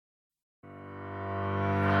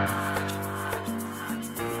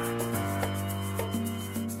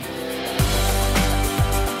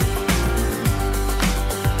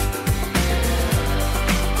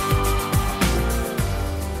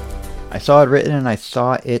saw it written and I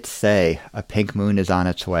saw it say, a pink moon is on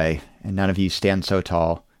its way, and none of you stand so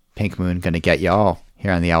tall. Pink moon gonna get y'all.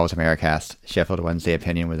 Here on the Owls Americast, Sheffield Wednesday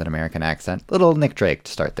opinion with an American accent. Little Nick Drake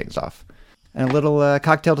to start things off. And a little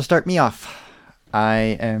cocktail to start me off.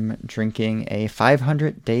 I am drinking a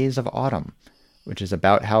 500 Days of Autumn, which is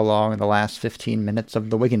about how long the last 15 minutes of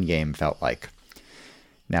the Wigan game felt like.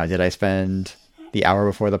 Now, did I spend the hour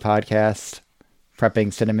before the podcast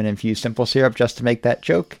prepping cinnamon-infused simple syrup just to make that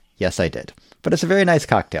joke? Yes, I did. But it's a very nice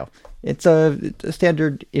cocktail. It's a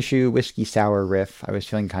standard issue whiskey sour riff. I was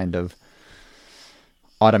feeling kind of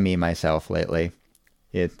autumny myself lately.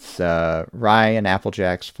 It's rye and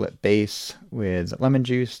applejack split base with lemon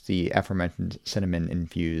juice, the aforementioned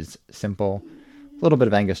cinnamon-infused simple, a little bit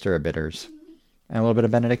of Angostura bitters, and a little bit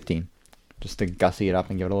of Benedictine, just to gussy it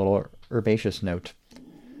up and give it a little herbaceous note.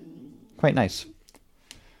 Quite nice.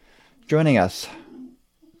 Joining us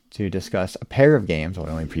to discuss a pair of games, well,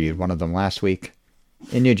 we only previewed one of them last week,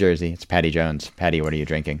 in New Jersey, it's Paddy Jones. Paddy, what are you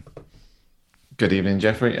drinking? Good evening,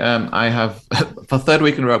 Jeffrey. I have, for the third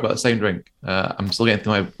week in a row, I've got the same drink. I'm still getting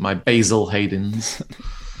through my Basil Hayden's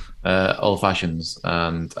old fashions,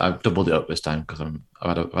 and I've doubled it up this time because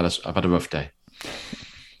I've had a rough day.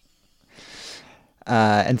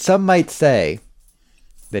 And some might say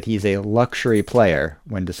that he's a luxury player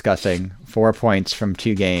when discussing 4 points from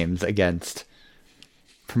 2 games against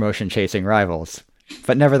promotion-chasing rivals.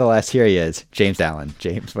 But nevertheless, here he is, James Allen.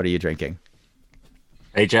 James, what are you drinking?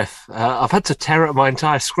 Hey, Jeff. I've had to tear up my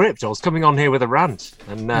entire script. I was coming on here with a rant,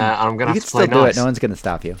 and I'm going to have to play nice. You can still do it. No one's going to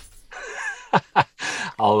stop you.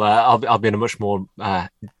 I'll be in a much more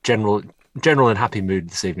general and happy mood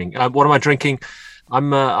this evening. What am I drinking?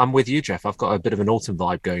 I'm with you, Jeff. I've got a bit of an autumn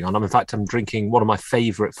vibe going on. I'm drinking one of my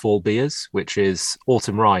favourite fall beers, which is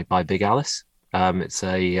Autumn Rye by Big Alice. It's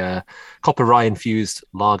a copper rye infused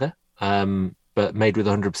lager. But made with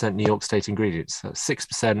 100% New York State ingredients.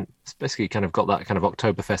 6%. It's basically kind of got that kind of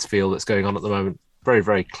Oktoberfest feel that's going on at the moment. Very,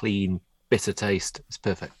 very clean, bitter taste. It's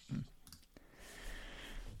perfect.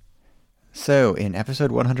 So, in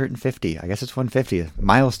episode 150, I guess it's 150,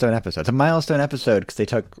 milestone episode. It's a milestone episode because they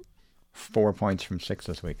took 4 points from 6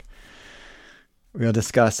 this week. We'll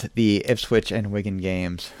discuss the Ipswich and Wigan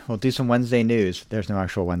games. We'll do some Wednesday news. There's no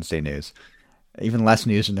actual Wednesday news. Even less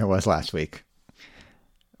news than there was last week.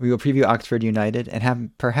 We will preview Oxford United and have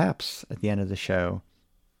perhaps at the end of the show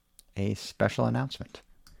a special announcement.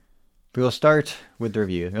 We will start with the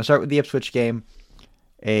review. We'll start with the Ipswich game,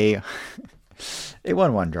 a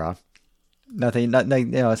 1-1 draw. Nothing,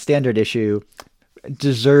 a standard issue,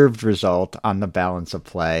 deserved result on the balance of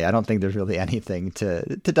play. I don't think there's really anything to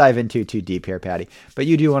dive into too deep here, Paddy. But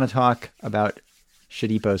you do want to talk about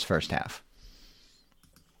Shodipo's first half.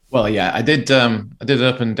 Well, yeah, I did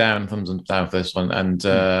up and down, thumbs down for this one, and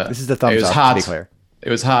this is the thumbs up. To be clear, it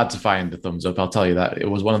was hard to find the thumbs up. I'll tell you that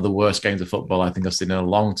it was one of the worst games of football I think I've seen in a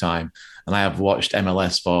long time, and I have watched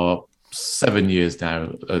MLS for 7 years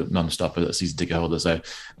now, non-stop as a season ticket holder. So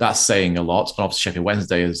that's saying a lot. And obviously, Sheffield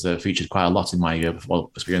Wednesday has featured quite a lot in my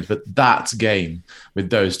football experience, but that game with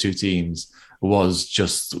those two teams was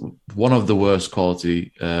just one of the worst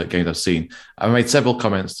quality games I've seen. I made several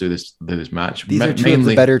comments through this match. These are two of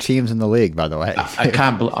the better teams in the league, by the way. I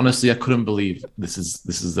can't honestly, I couldn't believe this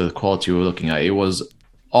is the quality we were looking at. It was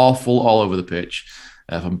awful all over the pitch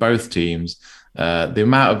from both teams. The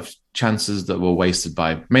amount of chances that were wasted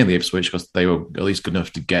by mainly Ipswich, because they were at least good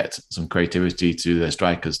enough to get some creativity to their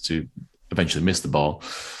strikers to eventually miss the ball.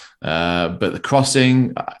 But the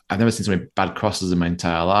crossing, I've never seen so many bad crosses in my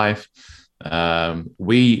entire life.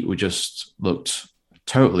 We just looked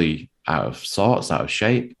totally out of sorts, out of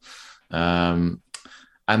shape. And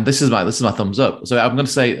this is my thumbs up. So I'm going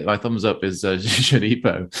to say my thumbs up is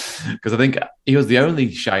Shodipo, because I think he was the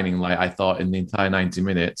only shining light, I thought, in the entire 90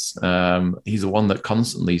 minutes. He's the one that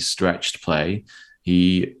constantly stretched play.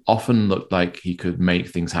 He often looked like he could make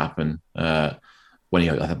things happen when he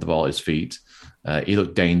had the ball at his feet. He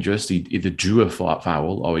looked dangerous. He either drew a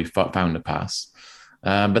foul or he found a pass.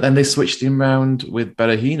 But then they switched him around with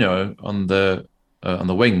Berahino on the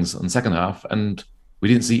wings on the second half, and we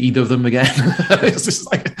didn't see either of them again. It's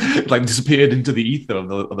just like disappeared into the ether of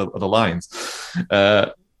the lines.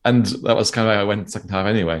 And that was kind of how I went second half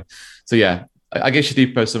anyway. So yeah, I gave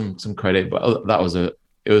Shodipo some credit, but I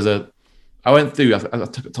went through, I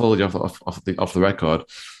told you off the record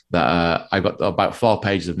that I got about 4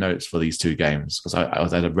 pages of notes for these two games, because I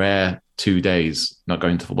was at a rare 2 days not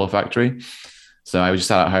going to Football Factory. So I was just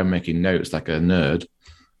sat at home making notes like a nerd.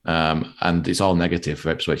 And it's all negative for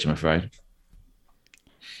Ipswich, I'm afraid.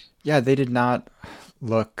 Yeah, they did not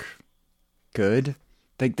look good.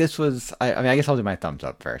 Like, this was, I mean, I guess I'll do my thumbs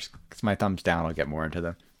up first, because my thumbs down, I'll get more into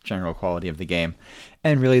general quality of the game,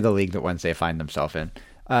 and really the league that Wednesday find themselves in.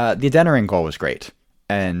 The Adeniran goal was great,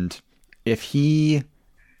 and if he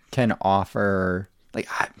can offer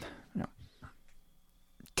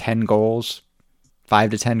 10 goals,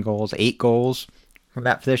 5 to 10 goals, 8 goals from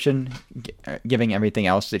that position, giving everything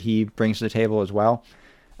else that he brings to the table as well,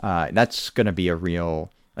 that's going to be a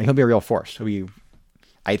real, he'll be a real force.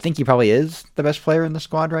 I think he probably is the best player in the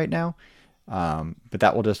squad right now, but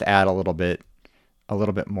that will just add a little bit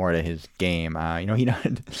more to his game.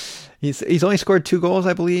 He's only scored 2 goals,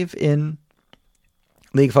 I believe, in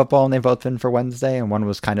league football, and they've both been for Wednesday, and one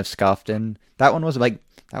was kind of scuffed, and that one was that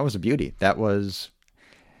was a beauty. That was,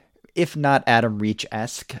 if not Adam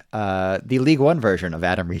Reach-esque, the League One version of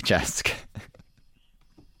Adam Reach-esque.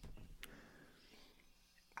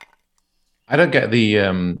 I don't get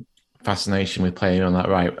the fascination with playing on that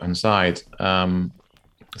right-hand side. I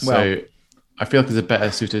feel like there's a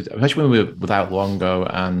better suited, especially when we're without Luongo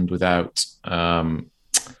and without who's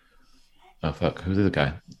the other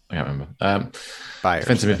guy? I can't remember. Byers,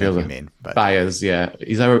 defensive midfielder. You mean, but Byers, yeah.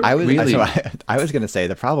 I was going to say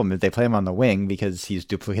the problem is they play him on the wing because he's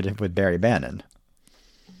duplicated with Barry Bannon.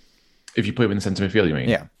 If you put him in the centre midfield, you mean?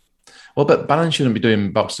 Yeah. Well, but Bannon shouldn't be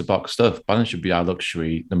doing box-to-box stuff. Bannon should be our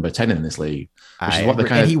luxury number 10 in this league.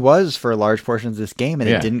 He was for large portions of this game, and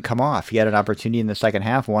it didn't come off. He had an opportunity in the second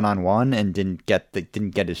half, one-on-one, and didn't get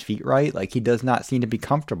his feet right. He does not seem to be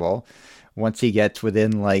comfortable once he gets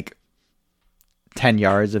within 10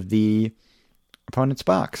 yards of the opponent's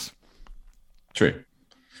box. True.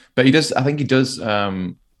 But he does, I think he does,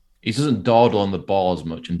 he doesn't dawdle on the ball as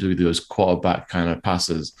much and do those quarterback kind of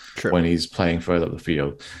passes when he's playing further up the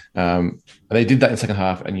field. And they did that in the second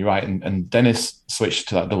half, and you're right. And Dennis switched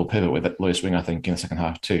to that double pivot with Lewis Wing, I think, in the second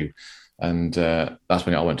half too. And that's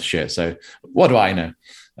when it all went to shit. So what do I know,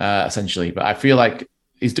 essentially? But I feel like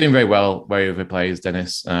he's doing very well wherever he plays,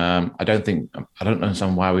 Dennis. I don't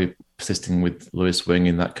understand why we're persisting with Lewis Wing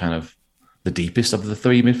in that kind of the deepest of the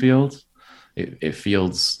three midfield. It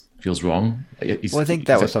feels wrong. I think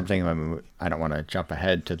that was something. I don't want to jump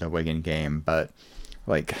ahead to the Wigan game, but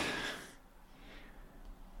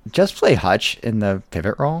just play Hutch in the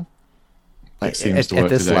pivot role. At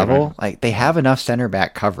this level, right? They have enough center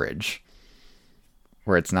back coverage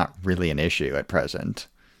where it's not really an issue at present.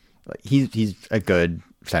 He's a good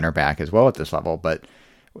center back as well at this level, but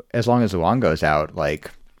as long as Luongo's out,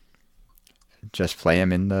 just play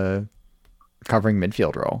him in the covering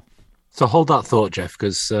midfield role. So hold that thought, Jeff,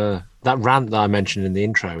 because that rant that I mentioned in the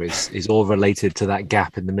intro is all related to that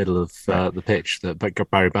gap in the middle of the pitch that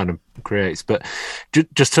Barry Bannon creates. But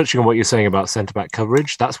just touching on what you're saying about centre-back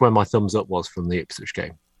coverage, that's where my thumbs up was from the Ipswich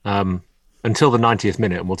game. Until the 90th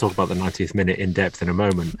minute, and we'll talk about the 90th minute in depth in a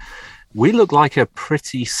moment, we look like a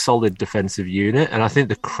pretty solid defensive unit, and I think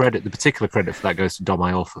the particular credit for that goes to Dom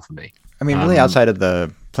Iorfa for me. I mean, really outside of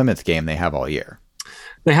the Plymouth game, they have all year.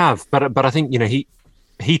 They have, but I think,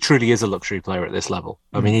 he truly is a luxury player at this level.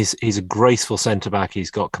 I mean, he's a graceful centre-back.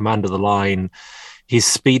 He's got command of the line. His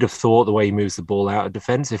speed of thought, the way he moves the ball out of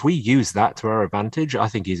defence, if we use that to our advantage, I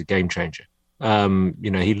think he's a game changer.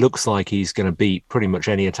 He looks like he's going to beat pretty much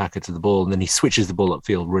any attacker to the ball, and then he switches the ball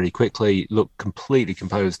upfield really quickly, looked completely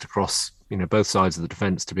composed across, both sides of the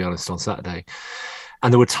defence, to be honest, on Saturday.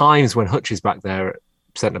 And there were times when Hutch is back there,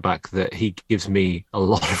 centre-back, that he gives me a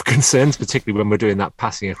lot of concerns, particularly when we're doing that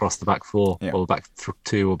passing across the back four or back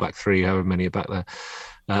two or back three, however many are back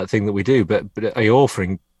there, thing that we do. But Iorfa,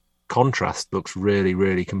 in contrast, looks really,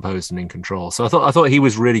 really composed and in control. So I thought he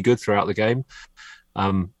was really good throughout the game.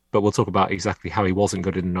 But we'll talk about exactly how he wasn't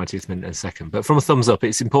good in the 90th minute in a second. But from a thumbs up,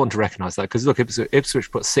 it's important to recognise that, because look,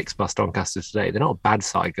 Ipswich put 6 past Doncaster today. They're not a bad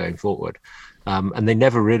side going forward, and they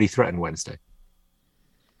never really threatened Wednesday.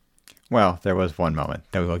 Well, there was one moment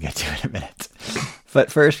that we will get to in a minute.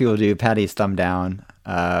 But first, we will do Paddy's thumb down.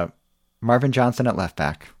 Marvin Johnson at left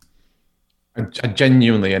back. I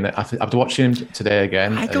genuinely, and after watching him today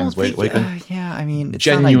again, I don't think. It's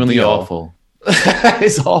genuinely awful.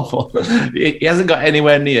 It's awful. He hasn't got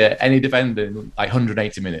anywhere near any defender in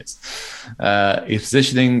 180 minutes. His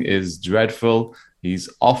positioning is dreadful. He's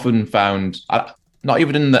often found, not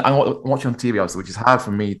even in the. I'm watching on TV, obviously, which is hard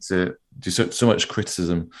for me to do so much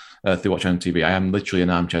criticism through watching on TV. I am literally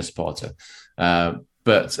an armchair supporter,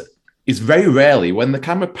 but it's very rarely when the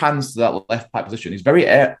camera pans to that left back position. He's very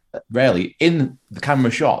rarely in the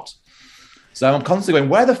camera shot. So I'm constantly going,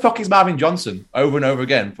 where the fuck is Marvin Johnson over and over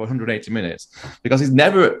again for 180 minutes? Because he's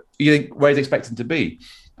never where he's expecting to be.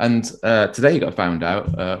 And today he got found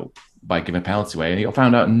out by giving a penalty away, and he got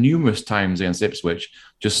found out numerous times against Ipswich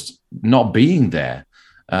just not being there.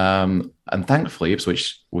 And thankfully,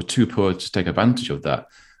 Ipswich were too poor to take advantage of that.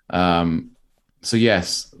 So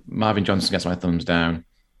yes, Marvin Johnson gets my thumbs down.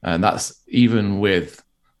 And that's even with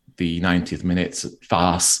the 90th minutes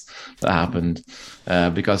farce that happened.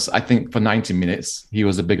 Because I think for 90 minutes, he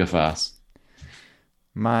was a bigger farce.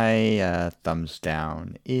 My thumbs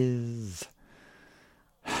down is...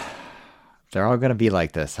 They're all going to be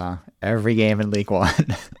like this, huh? Every game in League One.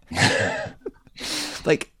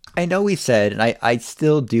 Like, I know we said, and I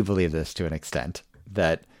still do believe this to an extent,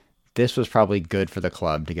 that this was probably good for the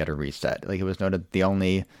club to get a reset. Like, it was noted the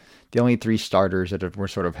only 3 starters that were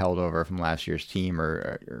sort of held over from last year's team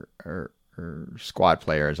or squad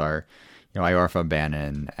players are, Iorfa,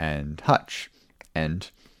 Bannon, and Hutch.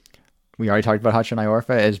 And we already talked about Hutch and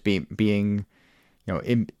Iorfa as being,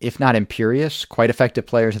 if not imperious, quite effective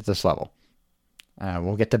players at this level.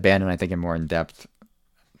 We'll get to Bannon, I think, in more in depth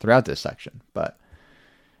throughout this section. But,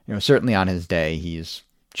 certainly on his day,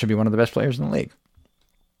 should be one of the best players in the league.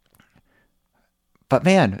 But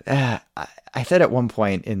man, I said at one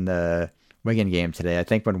point in the Wigan game today, I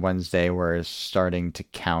think when Wednesday was starting to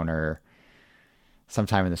counter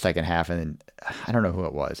sometime in the second half, and I don't know who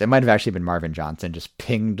it was. It might have actually been Marvin Johnson, just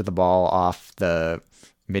pinged the ball off the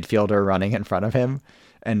midfielder running in front of him,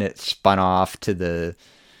 and it spun off to the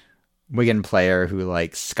Wigan player who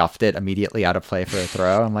scuffed it immediately out of play for a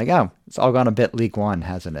throw. I'm like, oh, it's all gone a bit League One,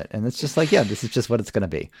 hasn't it? And it's just like, yeah, this is just what it's going to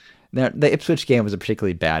be. Now, the Ipswich game was a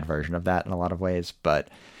particularly bad version of that in a lot of ways, but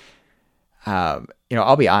I'll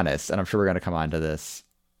be honest, and I'm sure we're going to come on to this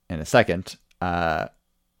in a second. My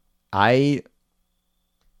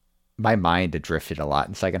mind had drifted a lot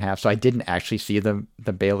in the second half, so I didn't actually see the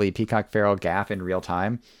Bailey Peacock Farrell gaffe in real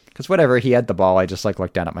time. Because whatever, he had the ball, I just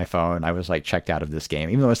looked down at my phone. I was checked out of this game,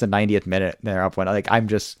 even though it's the 90th minute. They're up when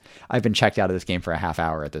I've been checked out of this game for a half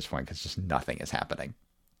hour at this point because just nothing is happening.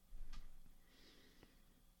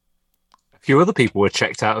 A few other people were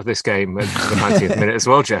checked out of this game at the 90th minute as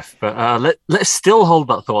well, Jeff. But let's still hold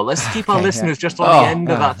that thought. Let's keep our listeners just on the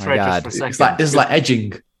end of that thread just for a second. It's like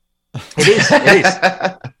edging. It is.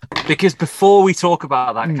 Because before we talk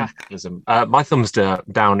about that cataclysm, my thumbs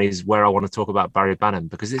down is where I want to talk about Barry Bannon,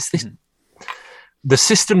 because it's this the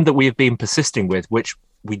system that we have been persisting with, which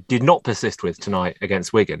we did not persist with tonight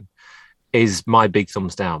against Wigan, is my big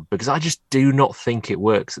thumbs down, because I just do not think it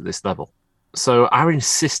works at this level. So our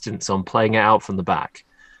insistence on playing it out from the back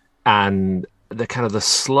and the kind of the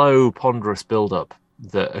slow, ponderous build-up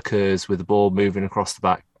that occurs with the ball moving across the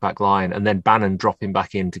back line and then Bannon dropping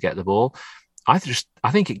back in to get the ball, I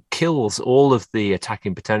think it kills all of the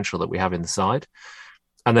attacking potential that we have in the side.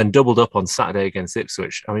 And then doubled up on Saturday against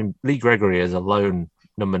Ipswich. I mean, Lee Gregory as a lone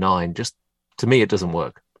number 9, just to me, it doesn't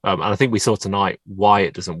work. And I think we saw tonight why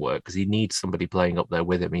it doesn't work, because he needs somebody playing up there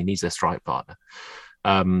with him. He needs a strike partner.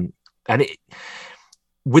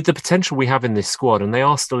 With the potential we have in this squad, and they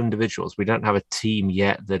are still individuals, we don't have a team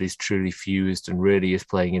yet that is truly fused and really is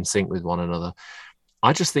playing in sync with one another.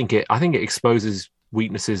 I think it exposes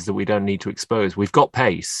weaknesses that we don't need to expose. We've got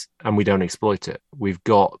pace and we don't exploit it. We've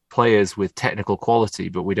got players with technical quality,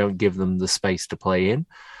 but we don't give them the space to play in.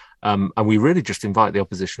 And we really just invite the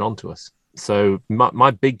opposition onto us. So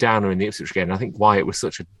my big downer in the Ipswich game, and I think why it was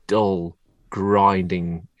such a dull,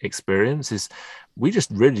 grinding experience, is we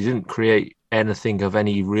just really didn't create anything of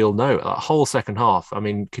any real note. That whole second half, I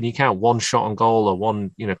mean, can you count one shot on goal or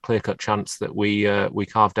one clear-cut chance that we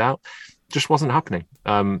carved out? Just wasn't happening,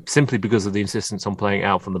 simply because of the insistence on playing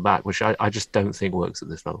out from the back, which I just don't think works at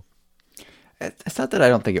this level. It's not that I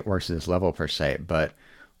don't think it works at this level per se, but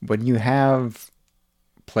when you have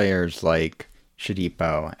players like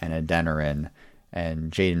Shodipo and Adeniran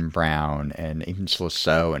and Jaden Brown and even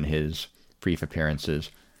Slosso in his brief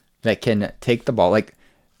appearances that can take the ball,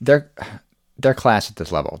 they're class at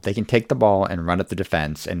this level. They can take the ball and run at the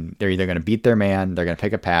defense, and they're either going to beat their man, they're going to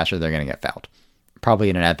pick a pass, or they're going to get fouled.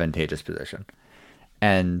 Probably in an advantageous position.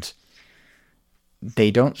 And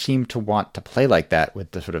they don't seem to want to play like that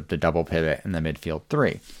with the sort of the double pivot in the midfield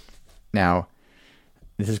 3. Now,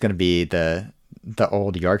 this is going to be the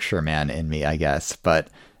old Yorkshire man in me, I guess, but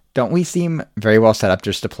don't we seem very well set up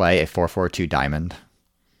just to play a 4-4-2 diamond?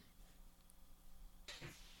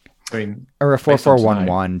 I mean, or a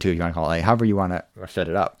 4-4-1-1 too, if you want to call it, however you want to set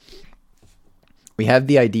it up. We have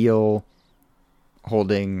the ideal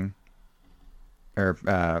holding or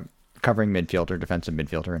covering midfielder, defensive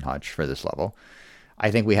midfielder in Hutch for this level.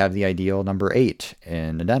 I think we have the ideal number 8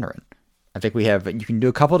 in Adeniran. I think you can do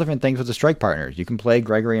a couple different things with the strike partners. You can play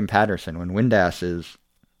Gregory and Patterson when Windass is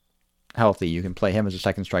healthy. You can play him as a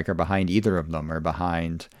second striker behind either of them or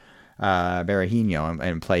behind Berahino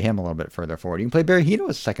and play him a little bit further forward. You can play Berahino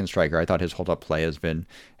as a second striker. I thought his hold-up play has been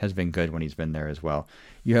good when he's been there as well.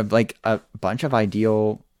 You have a bunch of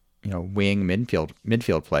ideal, wing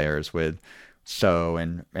midfield players with So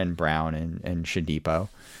and Brown and Shodipo.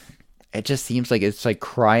 It just seems like it's like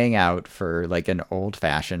crying out for like an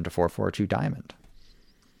old-fashioned 4-4-2 diamond.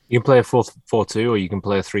 You can play a 4-4-2 or you can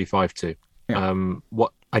play a 3-5-2. Yeah.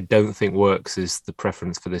 What I don't think works is the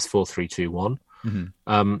preference for this 4-3-2-1.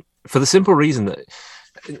 Mm-hmm. For the simple reason that,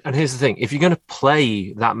 and here's the thing, if you're going to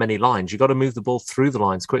play that many lines, you've got to move the ball through the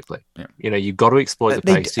lines quickly. Yeah. You've got to exploit the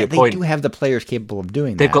pace. To your point, they do have the players capable of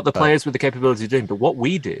doing that. They've got the players with the capability of doing. But what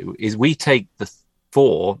we do is we take the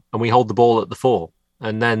 4 and we hold the ball at the 4,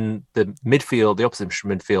 and then the midfield, the opposition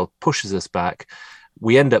midfield, pushes us back.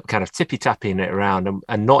 We end up kind of tippy-tapping it around,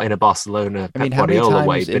 and not in a Barcelona Pep Guardiola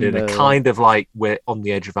way, but in a kind of like we're on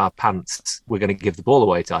the edge of our pants, we're going to give the ball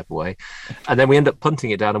away type of way. And then we end up punting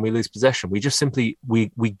it down and we lose possession. We just simply, we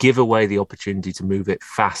give away the opportunity to move it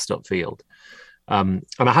fast upfield. And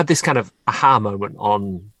I had this kind of aha moment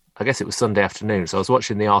on, I guess it was Sunday afternoon. So I was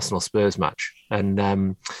watching the Arsenal-Spurs match,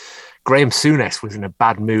 and Graham Souness was in a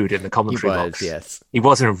bad mood in the commentary box. Yes. He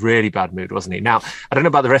was in a really bad mood, wasn't he? Now, I don't know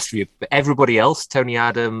about the rest of you, but everybody else, Tony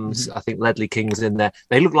Adams, I think Ledley King was in there.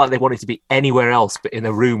 They looked like they wanted to be anywhere else but in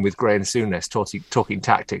a room with Graham Souness talking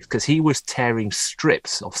tactics, because he was tearing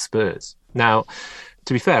strips off Spurs. Now,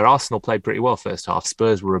 to be fair, Arsenal played pretty well first half.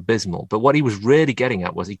 Spurs were abysmal. But what he was really getting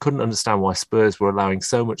at was he couldn't understand why Spurs were allowing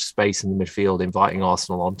so much space in the midfield, inviting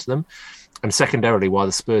Arsenal onto them. And secondarily, why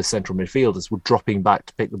the Spurs central midfielders were dropping back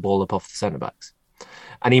to pick the ball up off the centre-backs.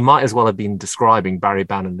 And he might as well have been describing Barry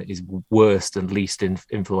Bannon as worst and least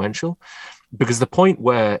influential, because the point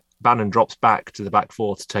where Bannon drops back to the back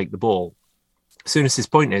 4 to take the ball, Souness's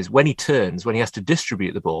point is when he turns, when he has to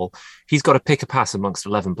distribute the ball, he's got to pick a pass amongst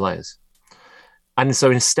 11 players. And so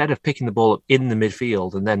instead of picking the ball up in the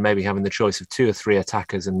midfield and then maybe having the choice of 2 or 3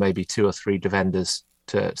 attackers and maybe 2 or 3 defenders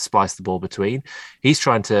to splice the ball between, he's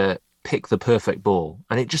trying to pick the perfect ball,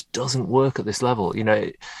 and it just doesn't work at this level.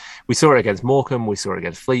 We saw it against Morecambe, we saw it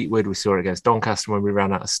against Fleetwood, we saw it against Doncaster when we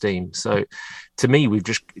ran out of steam. So to me,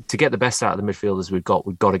 to get the best out of the midfielders we've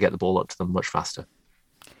got to get the ball up to them much faster.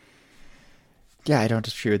 Yeah, I don't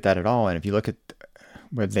disagree with that at all. And if you look at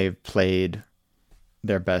where they've played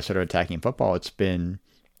their best sort of attacking football, it's been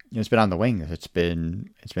on the wings. It's been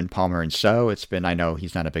Palmer and So. It's been, I know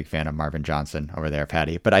he's not a big fan of Marvin Johnson over there,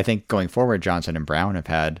 Patty, but I think going forward, Johnson and Brown have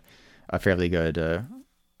had a fairly good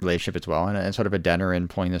relationship as well, and sort of a Denner in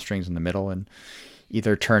pulling the strings in the middle and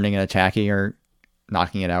either turning and attacking or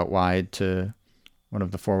knocking it out wide to one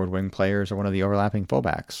of the forward wing players or one of the overlapping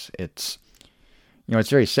fullbacks. It's it's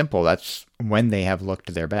very simple. That's when they have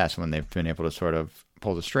looked their best, when they've been able to sort of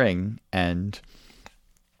pull the string, and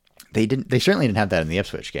they certainly didn't have that in the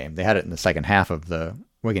Ipswich game. They had it in the second half of the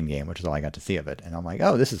Wigan game, which is all I got to see of it. And I'm like,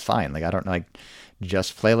 oh, this is fine. Like, I don't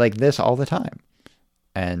just play like this all the time.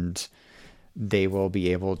 And they will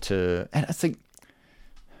be able to, and it's like,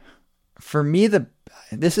 for me,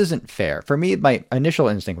 this isn't fair. For me, my initial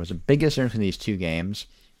instinct was the biggest difference in these 2 games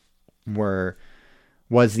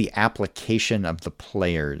was the application of the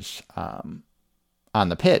players on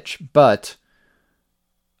the pitch. But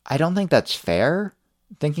I don't think that's fair.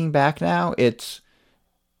 Thinking back now, it's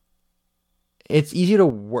easy to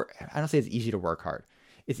work. I don't say it's easy to work hard.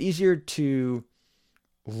 It's easier to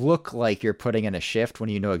look like you're putting in a shift when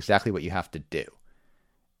you know exactly what you have to do.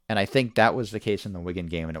 And I think that was the case in the Wigan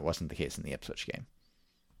game, and it wasn't the case in the Ipswich game.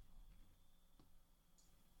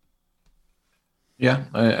 Yeah,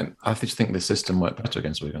 I just think the system worked better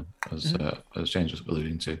against Wigan, as James was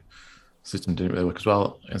alluding to. The system didn't really work as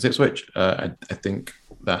well against Ipswich. I think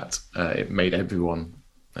that it made everyone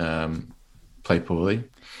play poorly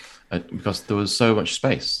because there was so much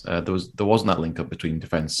space. There wasn't that link up between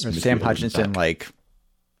defence. Sam Hutchinson,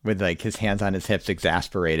 with his hands on his hips,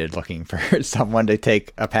 exasperated, looking for someone to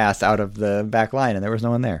take a pass out of the back line, and there was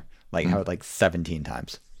no one there. 17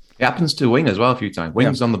 times. It happens to Wing as well a few times.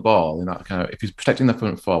 Wing's on the ball, in that kind of, if he's protecting the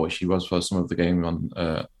front 4, which he was for some of the game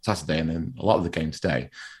on Saturday and then a lot of the game today,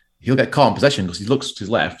 he'll get caught in possession because he looks to his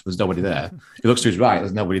left, there's nobody there. He looks to his right,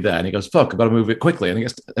 there's nobody there, and he goes, "Fuck, I've got to move it quickly," and he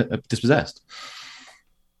gets dispossessed.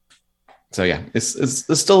 So yeah,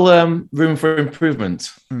 there's still room for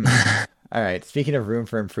improvement. All right, speaking of room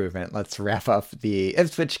for improvement, let's wrap up the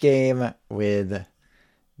Ipswich game with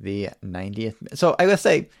the 90th. So I gotta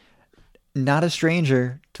say, not a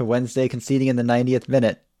stranger to Wednesday conceding in the 90th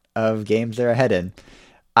minute of games they're ahead in.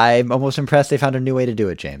 I'm almost impressed they found a new way to do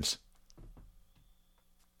it, James.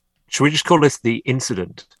 Should we just call this the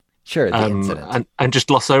incident? Sure, the incident. And just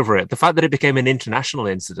gloss over it. The fact that it became an international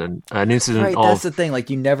incident, right, that's the thing.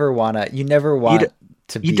 You never want to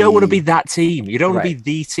be... You don't want to be that team. You don't want to be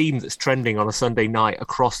the team that's trending on a Sunday night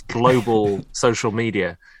across global social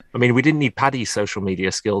media. I mean, we didn't need Paddy's social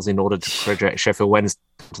media skills in order to project Sheffield Wednesday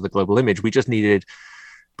to the global image. We just needed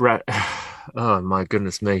Brett. Oh, my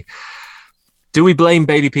goodness me. Do we blame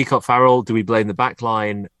Bailey Peacock-Farrell? Do we blame the back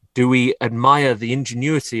line? Do we admire the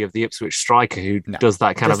ingenuity of the Ipswich striker who does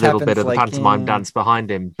that kind of little bit of the pantomime dance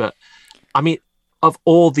behind him? But, I mean, of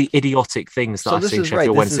all the idiotic things that I've seen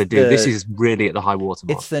Sheffield Wednesday do, this is really at the high water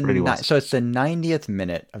mark. So it's the 90th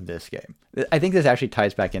minute of this game. I think this actually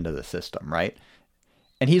ties back into the system, right?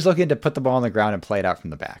 And he's looking to put the ball on the ground and play it out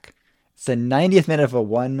from the back. It's the 90th minute of a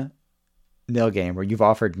 1-0 game where you've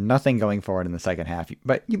offered nothing going forward in the second half,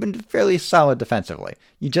 but you've been fairly solid defensively.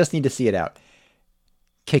 You just need to see it out.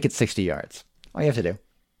 Kick it 60 yards. All you have to do.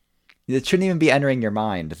 It shouldn't even be entering your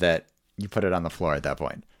mind that you put it on the floor at that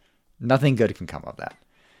point. Nothing good can come of that.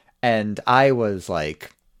 And I was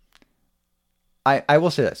like, I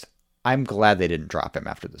will say this. I'm glad they didn't drop him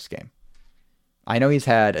after this game. I know he's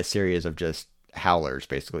had a series of just howlers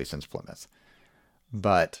basically since Plymouth.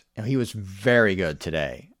 But he was very good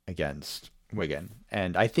today against Wigan.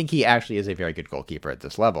 And I think he actually is a very good goalkeeper at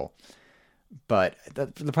this level. But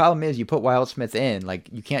the problem is you put Wildsmith in, like,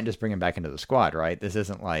 you can't just bring him back into the squad, right? This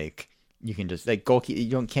isn't like you can just, like,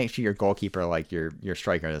 can't shoot your goalkeeper like your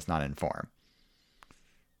striker that's not in form.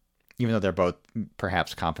 Even though they're both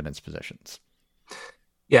perhaps competence positions.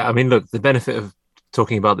 Yeah, I mean, look, the benefit of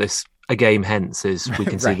talking about this a game hence is we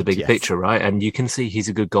can see the big picture, right? And you can see he's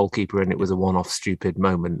a good goalkeeper and it was a one-off stupid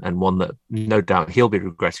moment and one that no doubt he'll be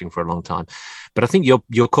regretting for a long time. But I think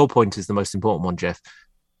your core point is the most important one, Jeff.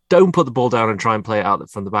 Don't put the ball down and try and play it out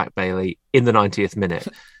from the back, Bailey, in the 90th minute.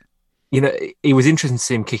 It was interesting to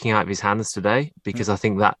see him kicking out of his hands today because I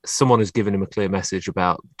think that someone has given him a clear message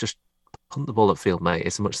about just punt the ball upfield, mate.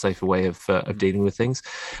 It's a much safer way of dealing with things.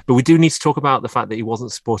 But we do need to talk about the fact that he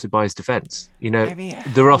wasn't supported by his defence.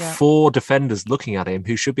 There are 4 defenders looking at him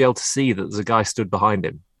who should be able to see that there's a guy stood behind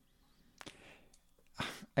him.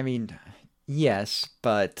 I mean, yes,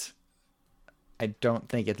 but I don't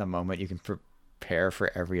think at the moment you can prepare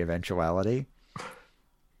for every eventuality.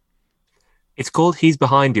 It's called He's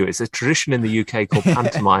Behind You. It's a tradition in the UK called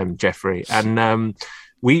pantomime, Jeffrey. And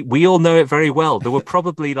we all know it very well. There were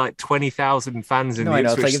probably like 20,000 fans in the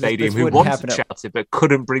Ipswich Stadium who wanted to shout it, but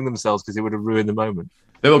couldn't bring themselves because it would have ruined the moment.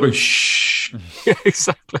 They were going, shh. Yeah,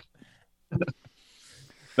 exactly.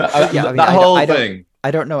 that whole thing.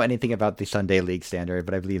 I don't know anything about the Sunday League standard,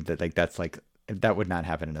 but I believe that that would not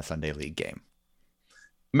happen in a Sunday League game.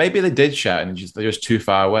 Maybe they did shout and they're just too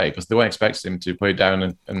far away because they weren't expecting him to put it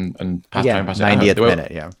down and pass down. 90th minute,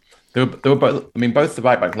 yeah. They were both. I mean, both the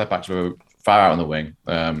right back, left backs were far out on the wing,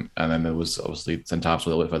 and then there was obviously centre halves a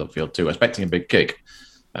little bit further upfield too, expecting a big kick.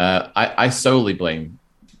 I solely blame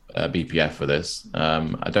BPF for this.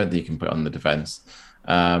 I don't think you can put it on the defence.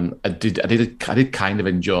 I did kind of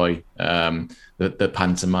enjoy the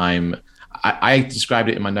pantomime. I described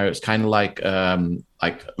it in my notes kind of like a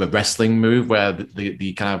wrestling move where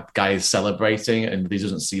the kind of guy is celebrating and he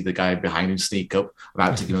doesn't see the guy behind him sneak up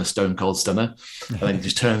about to give him a stone cold stunner, and then he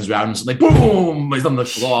just turns around and suddenly boom, he's on the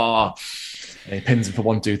floor and he pins him for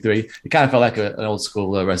 1, 2, 3. It kind of felt like an old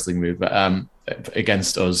school wrestling move, but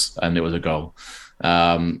against us, and it was a goal.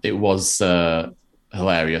 It was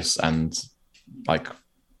hilarious and like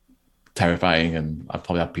terrifying, and I'll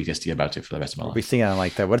probably have PTSD about it for the rest of my life. We're seeing on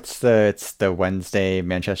like it's the Wednesday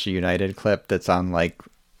Manchester United clip that's on like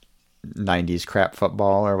 90s crap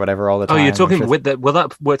football or whatever all the time. Oh, you're talking with that? Well,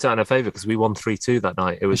 that worked out in our favour because we won 3-2 that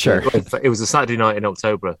night. It was sure. It was a Saturday night in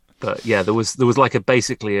October, but yeah, there was like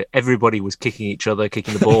basically everybody was kicking each other,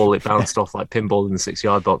 kicking the ball. It bounced off like pinball in the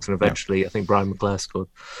 6-yard box, and eventually I think Brian McClare scored.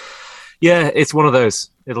 Yeah, it's one of those.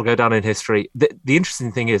 It'll go down in history. The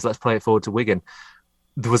interesting thing is, let's play it forward to Wigan.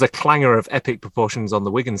 There was a clangor of epic proportions on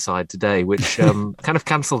the Wigan side today, which kind of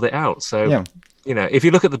cancelled it out. So, if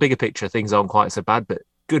you look at the bigger picture, things aren't quite so bad. But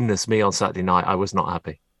goodness me, on Saturday night, I was not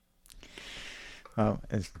happy. Well,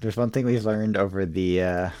 there's one thing we've learned over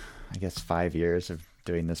the, 5 years of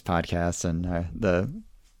doing this podcast and the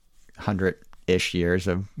 100-ish years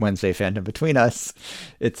of Wednesday fandom between us.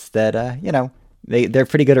 It's that, they're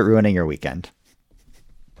pretty good at ruining your weekend.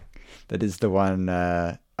 That is the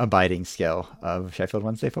one abiding skill of Sheffield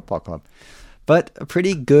Wednesday Football Club. But a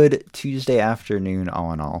pretty good Tuesday afternoon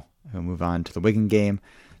all in all. We'll move on to the Wigan game.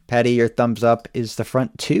 Paddy, your thumbs up is the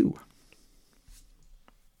front two.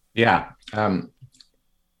 Yeah. Sorry,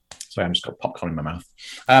 I'm just got popcorn in my mouth.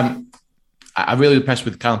 I'm really impressed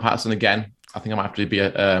with Callum Paterson again. I think I might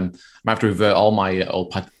have to revert all my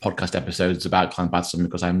old podcast episodes about Callum Paterson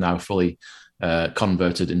because I'm now fully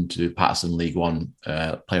converted into Paterson League One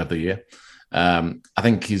Player of the Year. I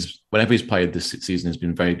think whenever he's played this season, has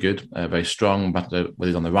been very good, very strong. Whether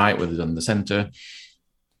he's on the right, whether he's on the centre,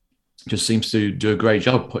 just seems to do a great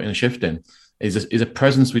job putting a shift in. Is a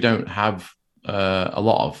presence we don't have a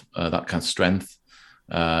lot of, that kind of strength.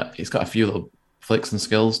 He's got a few little flicks and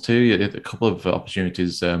skills too. He had a couple of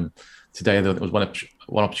opportunities today. There was one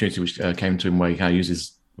opportunity which came to him where he kind of used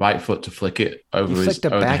his right foot to flick it over He his flicked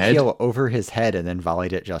a own back head. heel over his head and then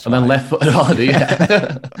volleyed it just And then wide. left footed on,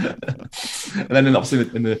 yeah. And then obviously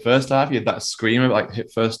in the first half, he had that screamer, like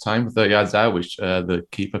hit first time for 30 yards out, which the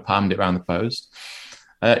keeper palmed it around the post.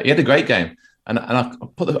 He had a great game. And I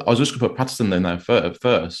was just going to put Patterson in there at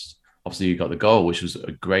first. Obviously, you got the goal, which was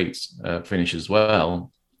a great finish as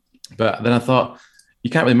well. But then I thought, you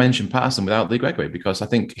can't really mention Patterson without Lee Gregory, because I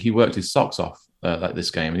think he worked his socks off like this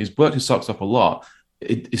game. And he's worked his socks off a lot.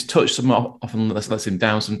 His touch often lets him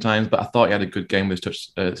down sometimes, but I thought he had a good game with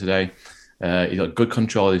his touch today. He got good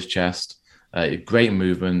control of his chest, great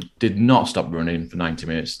movement, did not stop running for 90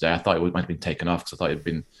 minutes today. I thought it might have been taken off because I thought he'd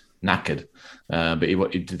been knackered. But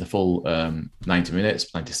he did the full 90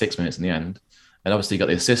 minutes, 96 minutes in the end. And obviously he got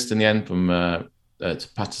the assist in the end from to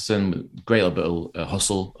Patterson, with great little bit of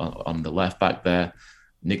hustle on the left back there.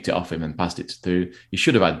 Nicked it off him and passed it through. He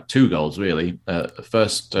should have had 2 goals, really.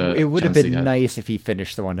 First, it would have been nice if he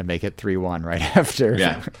finished the one to make it 3-1 right after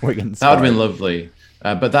Wigan. That would have been lovely.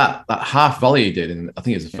 But that half volley he did, and I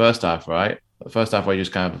think it was the first half, right? The first half where he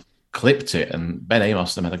just kind of clipped it, and Ben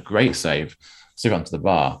Amos had a great save, stuck onto the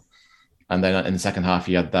bar. And then in the second half,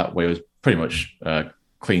 he had that where it was pretty much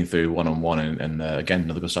clean through one-on-one, and again,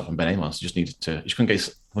 another good stop from Ben Amos. He just couldn't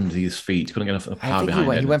get under his feet. He couldn't get enough power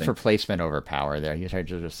behind it. He went for placement over power there. He tried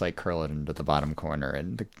to just like curl it into the bottom corner,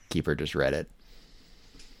 and the keeper just read it.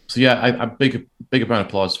 So yeah, a big round of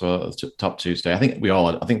applause for the top 2 today. I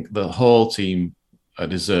think the whole team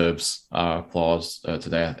deserves our applause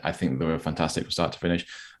today. I think they were fantastic from start to finish.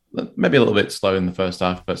 Maybe a little bit slow in the first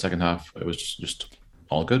half, but second half it was just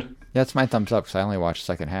all good. That's my thumbs up, because I only watched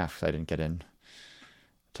second half, so I didn't get in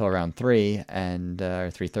till around 3 and or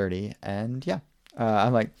 3:30, and yeah,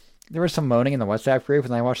 I'm like, there was some moaning in the WhatsApp group,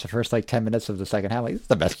 and I watched the first like 10 minutes of the second half. Like, this is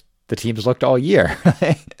the best the team's looked all year.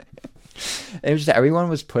 It was just everyone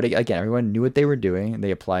was everyone knew what they were doing, and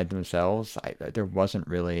they applied themselves. There wasn't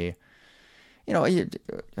really,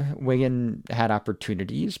 Wigan had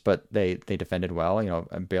opportunities, but they defended well.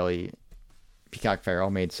 Bailey Peacock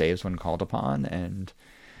Farrell made saves when called upon, and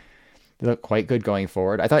they looked quite good going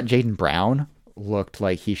forward. I thought Jaden Brown looked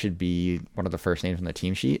like he should be one of the first names on the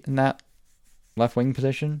team sheet in that left wing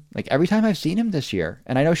position. Like, every time I've seen him this year,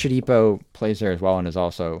 and I know Shodipo plays there as well and is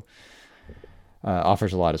also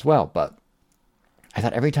offers a lot as well, but I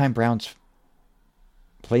thought every time Brown's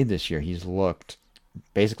played this year, he's looked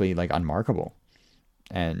basically like unmarkable,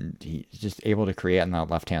 and he's just able to create on that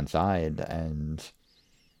left-hand side. And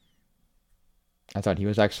I thought he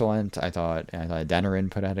was excellent. I thought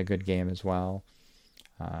Adeniran had a good game as well.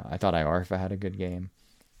 I thought Iorfa had a good game.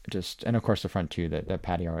 And of course the front 2 that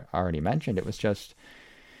Patty already mentioned. It was just,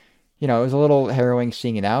 it was a little harrowing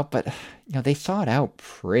seeing it out, but they saw it out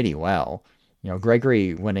pretty well.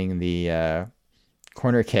 Gregory winning the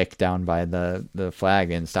corner kick down by the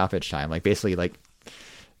flag in stoppage time, like basically like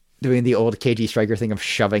doing the old KG Striker thing of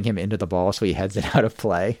shoving him into the ball so he heads it out of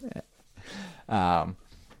play. I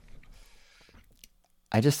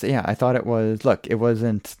thought it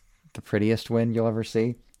wasn't the prettiest win you'll ever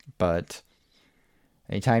see, but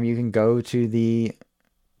anytime you can go to the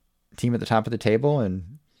team at the top of the table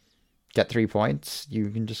and get 3 points, you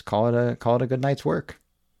can just call it a good night's work.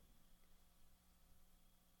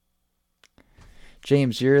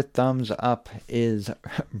 James, your thumbs up is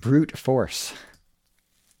brute force.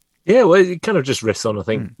 Yeah, well, it kind of just riffs on, I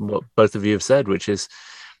think, what both of you have said, which is,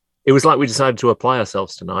 it was like we decided to apply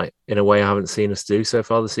ourselves tonight in a way I haven't seen us do so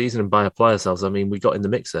far this season. And by apply ourselves, I mean we got in the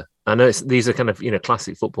mixer. I know these are kind of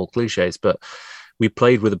classic football cliches, but we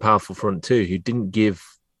played with a powerful front 2 who didn't give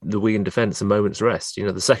the Wigan defence a moment's rest.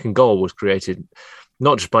 The second goal was created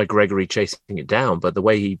not just by Gregory chasing it down, but the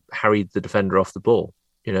way he harried the defender off the ball.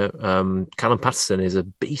 Callum Patterson is a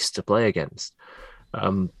beast to play against.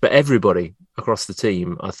 But everybody across the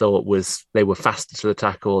team, I thought, they were faster to the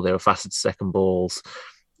tackle, they were faster to second balls.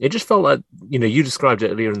 It just felt like, you described it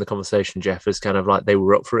earlier in the conversation, Jeff, as kind of like they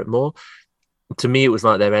were up for it more. To me, it was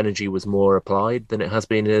like their energy was more applied than it has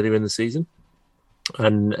been earlier in the season.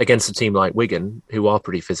 And against a team like Wigan, who are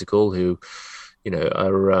pretty physical, who,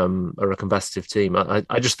 are a competitive team,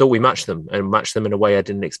 I just thought we matched them in a way I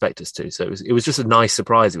didn't expect us to. So it was just a nice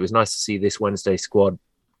surprise. It was nice to see this Wednesday squad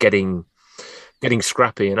getting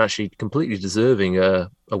scrappy and actually completely deserving a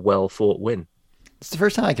well-fought win. It's the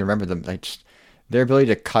first time I can remember them, their ability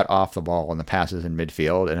to cut off the ball on the passes in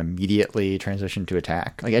midfield and immediately transition to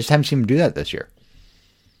attack. I just haven't seen them do that this year.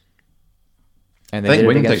 And I they think did it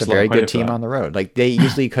Wing against takes a a lot of very credit good for team that. on the road. Like they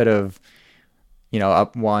easily could have,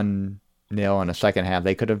 up 1-0 in a second half.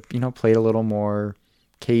 They could have, played a little more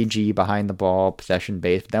cagey behind the ball, possession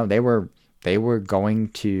based. No, they were going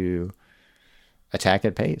to attack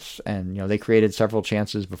at pace, and they created several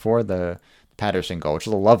chances before the Patterson goal, which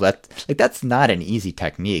is a love. That's not an easy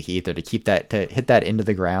technique either, to hit that into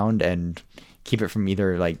the ground and keep it from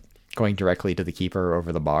either like going directly to the keeper or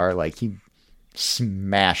over the bar. Like he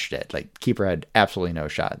smashed it. Like keeper had absolutely no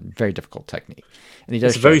shot. Very difficult technique, and he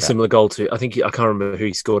does. It's a very show that. similar goal to, I think, I can't remember who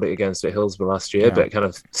he scored it against at Hillsborough last year, Yeah. but kind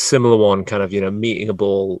of similar one, kind of, meeting a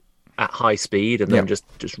ball at high speed and then Yeah.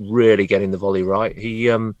 just really getting the volley right.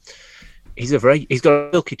 He's got a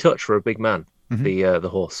silky touch for a big man, the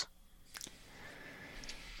horse.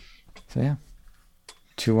 So yeah,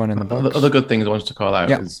 2-1 in the books. Other good things I wanted to call out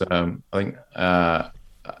Yeah. is I think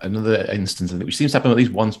another instance, which seems to happen at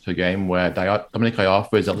least once per game, where Dominic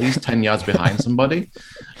Iorfa is at least 10 yards behind somebody,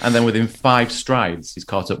 and then within 5 strides, he's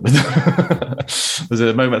caught up with them. There's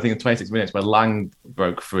a moment, I think, in 26 minutes where Lang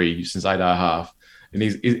broke free just inside our half, and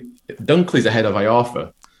Dunkley's ahead of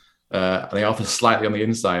Iorfa, and Iorfa's slightly on the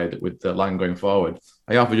inside with Lang going forward.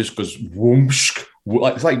 Iorfa just goes whoomsh.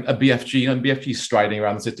 It's like a BFG, BFG striding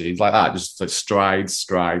around the city. He's like that, just like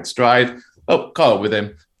stride. Oh, caught up with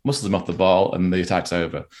him, muscles him off the ball, and the attack's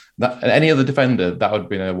over. Any other defender, that would have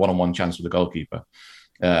been a one-on-one chance with the goalkeeper.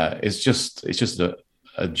 It's just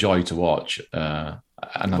a joy to watch. And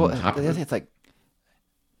I'm happy. It's like,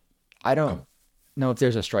 I don't know if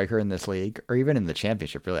there's a striker in this league or even in the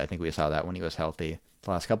championship. Really, I think we saw that when he was healthy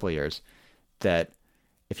the last couple of years. That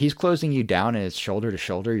if he's closing you down and it's shoulder to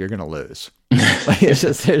shoulder, you're gonna lose. Like it's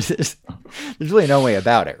just there's really no way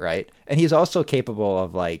about it, right? And he's also capable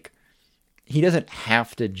of he doesn't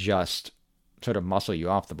have to just sort of muscle you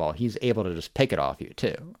off the ball. He's able to just pick it off you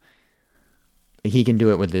too. He can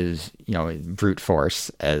do it with his brute force,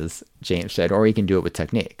 as James said, or he can do it with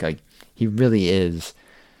technique. Like he really is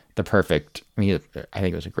the perfect. I mean, I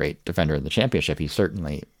think he was a great defender in the championship. He's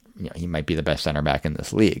certainly he might be the best center back in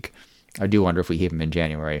this league. I do wonder if we keep him in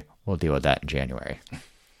January. We'll deal with that in January.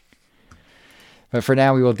 But for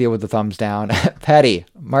now, we will deal with the thumbs down. Patty,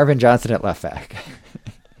 Marvin Johnson at left back.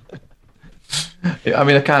 I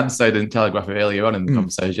mean, I can't say I didn't telegraph it earlier on in the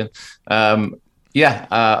conversation.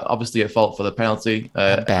 Obviously at fault for the penalty.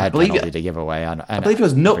 Bad penalty to give away. I believe he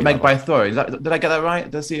was nutmegged by a throw-in. Did I get that right?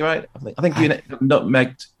 Did I see it right? I think he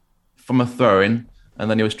nutmegged from a throw-in,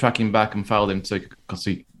 and then he was tracking back and fouled him because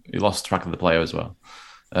he lost track of the player as well.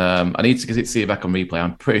 I need to see it back on replay.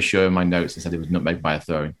 I'm pretty sure in my notes it said he was nutmegged by a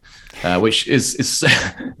throw-in, which is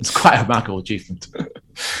it's quite a remarkable achievement.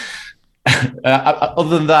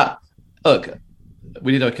 Other than that, look,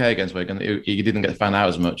 we did okay against Wigan. He didn't get found out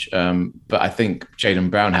as much, but I think Jayden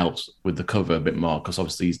Brown helps with the cover a bit more because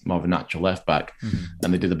obviously he's more of a natural left back,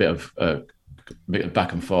 and they did a bit of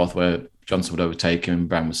back and forth where Johnson would overtake him and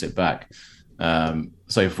Brown would sit back.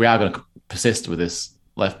 So if we are going to persist with this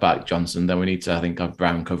left back Johnson, then we need to, I think, have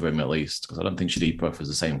Brown cover him at least, because I don't think Shadipo offers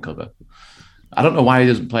the same cover. I don't know why he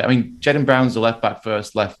doesn't play. I mean, Jayden Brown's the left back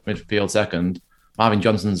first, left midfield second. Marvin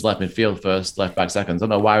Johnson's left midfield first, left back second. I don't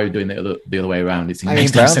know why we're doing it the other way around.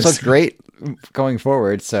 Brown's looked great going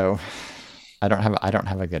forward, so I don't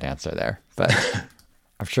have a good answer there. But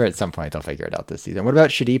I'm sure at some point they'll figure it out this season. What about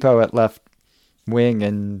Shadipo at left wing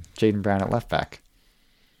and Jayden Brown at left back?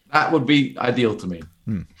 That would be ideal to me.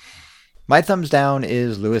 My thumbs down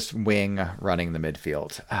is Lewis Wing running the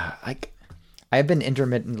midfield. I have been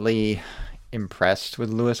intermittently impressed with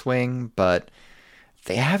Lewis Wing, but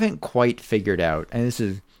they haven't quite figured out, and this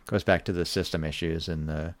goes back to the system issues in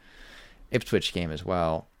the Ipswich game as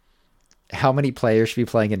well, how many players should be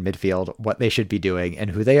playing in midfield, what they should be doing,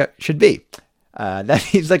 and who they should be. That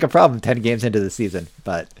seems like a problem 10 games into the season,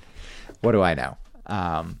 but what do I know?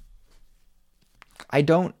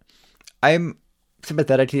 I'm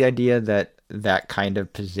sympathetic to the idea that kind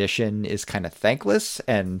of position is kind of thankless,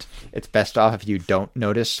 and it's best off if you don't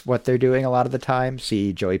notice what they're doing a lot of the time.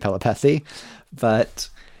 See Joey Pelopessi. But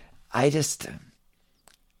I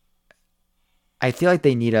feel like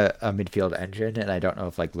they need a midfield engine, and I don't know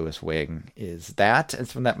if Lewis Wing is that. And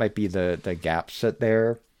so that might be the gaps that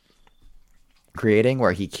they're creating,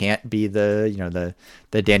 where he can't be the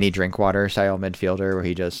Danny Drinkwater style midfielder where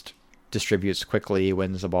he just distributes quickly,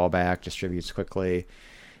 wins the ball back, distributes quickly.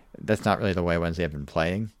 That's not really the way Wednesday have been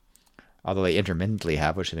playing, although they intermittently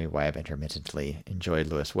have, which is why I've intermittently enjoyed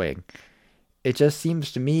Lewis Wing. It just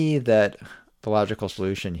seems to me that the logical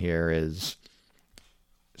solution here is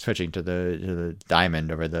switching to the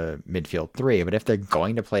diamond over the midfield three. But if they're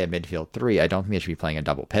going to play a midfield three, I don't think they should be playing a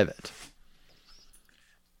double pivot.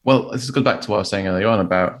 Well, this goes back to what I was saying earlier on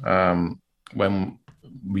about when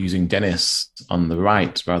we're using Dennis on the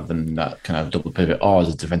right rather than that kind of double pivot or as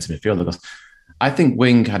a defensive midfielder. Because I think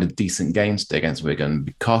Wing had a decent game today against Wigan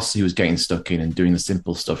because he was getting stuck in and doing the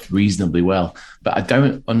simple stuff reasonably well. But I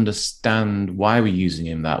don't understand why we're using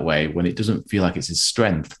him that way when it doesn't feel like it's his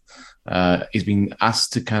strength. He's been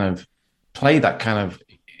asked to kind of play that kind of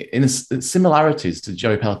in similarities to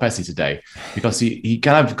Joey Pelopessi today because he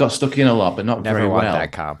kind of got stuck in a lot, but not Never very won well.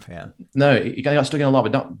 that comp, yeah. No, he kind of got stuck in a lot,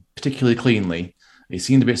 but not particularly cleanly. He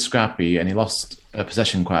seemed a bit scrappy and he lost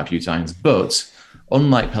possession quite a few times. But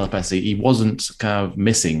unlike Pelopessi, he wasn't kind of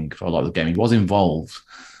missing for a lot of the game. He was involved.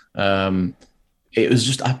 It was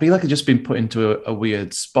just, I feel like he's just been put into a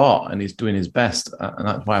weird spot and he's doing his best. And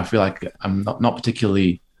that's why I feel like I'm not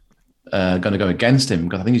particularly going to go against him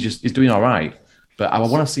because I think he's doing all right. But I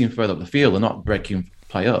want to see him further up the field and not breaking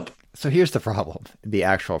play up. So here's the problem. The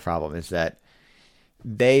actual problem is that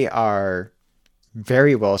they are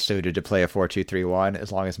very well suited to play a 4-2-3-1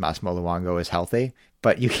 as long as Massimo Luongo is healthy.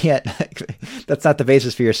 But you can't, that's not the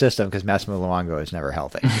basis for your system because Massimo Luongo is never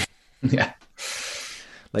healthy. Yeah.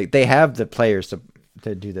 Like they have the players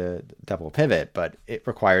to do the double pivot, but it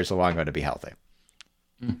requires Luongo to be healthy.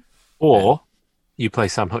 Or you play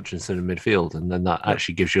Sam Hutchinson in midfield and then that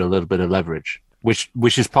actually gives you a little bit of leverage,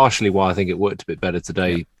 which is partially why I think it worked a bit better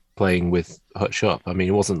today playing with Hutch up. I mean,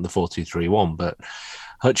 it wasn't the 4-2-3-1, but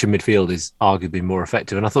Hutch in midfield is arguably more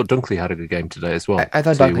effective. And I thought Dunkley had a good game today as well. I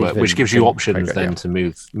thought Dunkley's which gives you options good, then to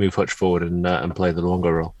move Hutch forward and play the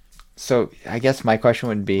longer role. So I guess my question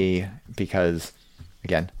would be, because,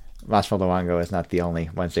 again, Massimo Luongo is not the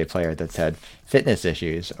only Wednesday player that's had fitness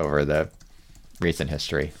issues over the recent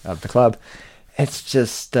history of the club. It's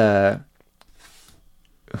just,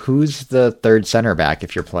 who's the third center back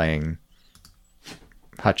if you're playing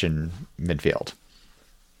Hutch in midfield?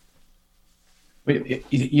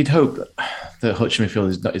 You'd hope that Hutch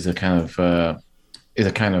midfield is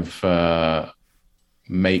a kind of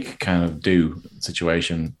make kind of do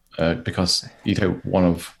situation because you'd hope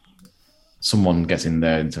someone gets in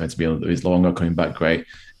there and to be able to is longer coming back great.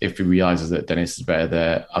 If he realizes that Dennis is better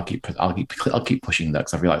there, I'll keep pushing that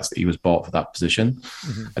because I realize that he was bought for that position.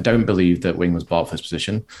 Mm-hmm. I don't believe that Wing was bought for this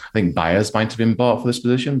position. I think Byers might have been bought for this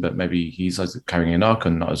position, but maybe he's carrying a knock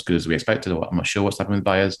and not as good as we expected. I'm not sure what's happened with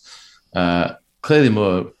Byers. Clearly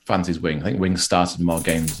more fancies Wing. I think Wing started more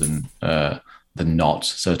games than not,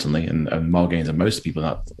 certainly, and more games than most people in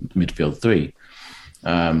that midfield three.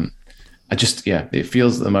 It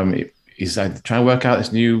feels at the moment he's trying to work out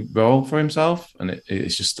this new role for himself, and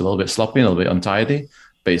it's just a little bit sloppy and a little bit untidy.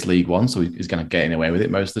 But it's League One, so he's kind of getting away with it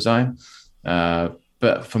most of the time.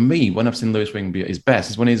 But for me, when I've seen Lewis Wing be at his best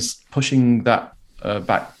is when he's pushing that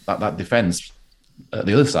back that defence at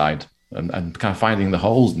the other side and kind of finding the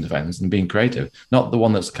holes in defence and being creative. Not the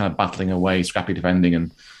one that's kind of battling away, scrappy defending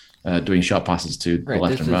and doing short passes to the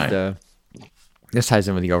left and right. This ties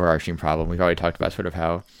in with the overarching problem. We've already talked about sort of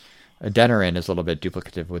how Adeniran is a little bit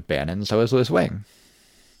duplicative with Bannon, so is Lewis Wing.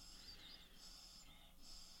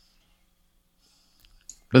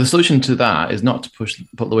 But the solution to that is not to put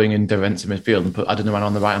the wing in defensive midfield and put Adeniran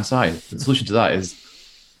on the right hand side. The solution to that is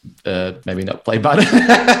maybe not play bad.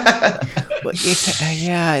 Well, I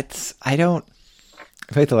feel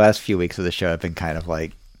like the last few weeks of the show have been kind of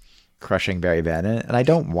like crushing Barry Bannon, and I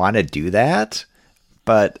don't want to do that,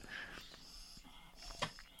 but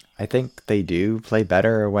I think they do play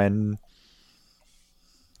better when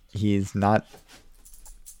he's not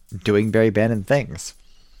doing Barry Bannon things.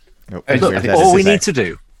 All we need to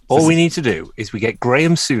do is we get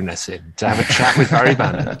Graham Souness in to have a chat with Barry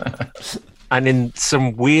Bannon. And in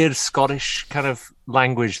some weird Scottish kind of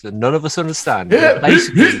language that none of us understand,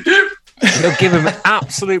 basically, he'll give him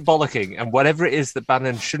absolute bollocking, and whatever it is that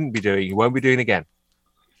Bannon shouldn't be doing, he won't be doing again.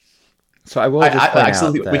 So I will just point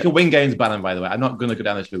out that we can win games Bannon, by the way. I'm not going to go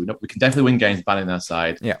down this route. We can definitely win games Bannon our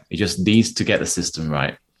side. Yeah. He just needs to get the system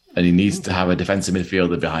right. And he needs to have a defensive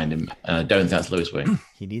midfielder behind him. And I don't think that's Lewis Wing.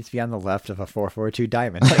 He needs to be on the left of a 4-4-2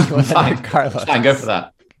 diamond. Like Carlos. Fine, go for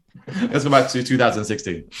that. Let's go back to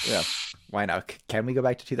 2016. Yeah. Why not? Can we go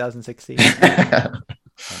back to 2016? On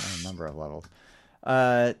a number of levels.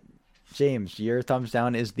 James, your thumbs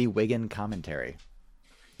down is the Wigan commentary.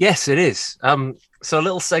 Yes, it is. So a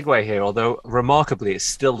little segue here, although remarkably, it's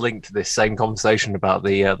still linked to this same conversation about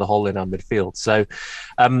the hole in our midfield. So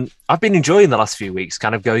I've been enjoying the last few weeks,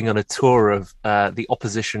 kind of going on a tour of the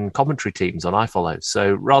opposition commentary teams on iFollow.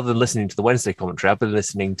 So rather than listening to the Wednesday commentary, I've been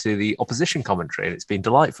listening to the opposition commentary, and it's been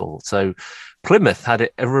delightful. So Plymouth had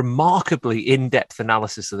a remarkably in-depth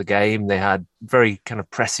analysis of the game. They had very kind of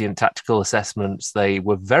prescient tactical assessments. They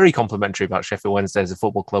were very complimentary about Sheffield Wednesday as a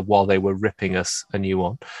football club while they were ripping us a new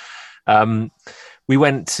one. we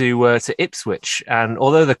went to Ipswich, and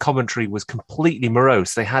although the commentary was completely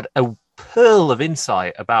morose, they had a pearl of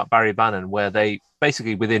insight about Barry Bannan, where they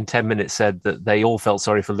basically within 10 minutes said that they all felt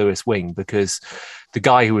sorry for Lewis Wing because the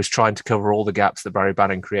guy who was trying to cover all the gaps that Barry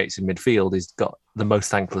Bannan creates in midfield has got the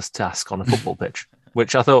most thankless task on a football pitch,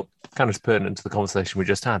 which I thought kind of is pertinent to the conversation we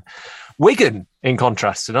just had. Wigan, in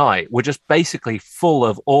contrast tonight, were just basically full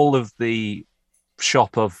of all of the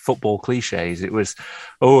shop of football cliches. It was,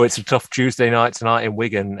 it's a tough Tuesday night tonight in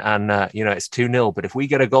Wigan, and it's 2-0, but if we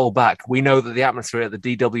get a goal back, we know that the atmosphere at the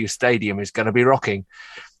DW Stadium is going to be rocking.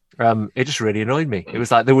 It just really annoyed me. It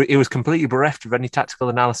was like it was completely bereft of any tactical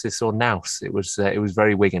analysis or nous. It was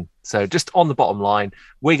very Wigan. So just on the bottom line,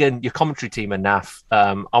 Wigan, your commentary team are naff.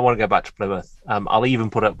 I want to go back to Plymouth. I'll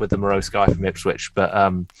even put up with the morose guy from Ipswich, but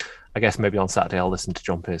I guess maybe on Saturday I'll listen to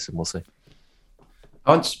John Pearson. We'll see.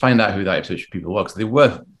 I want to find out who that Ipswich people were, because they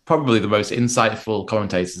were probably the most insightful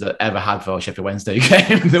commentators that ever had for a Sheffield Wednesday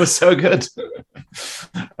game. They were so good.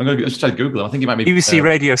 I'm going to just try to Google them. I think it might be BBC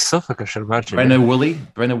Radio Suffolk, I should imagine. Brenna Woolley,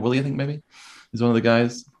 I think maybe, is one of the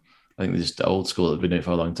guys. I think they're just old school. They've been doing it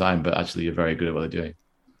for a long time, but actually you're very good at what they're doing.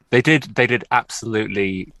 They did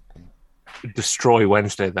absolutely destroy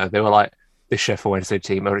Wednesday, though. They were like, this Sheffield Wednesday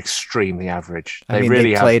team are extremely average. They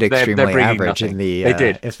played extremely average in the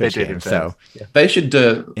Ipswich game, so they should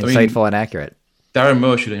insightful and accurate. Darren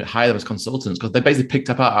Moore should hire them as consultants, because they basically picked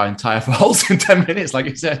apart our entire faults in 10 minutes, like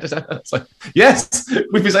you said. It's like, yes,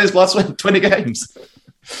 we've been saying this for the last 20 games.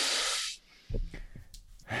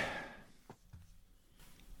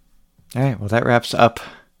 All right, well, that wraps up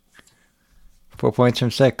 4 points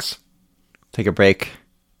from 6. Take a break.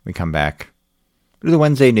 We come back. Do the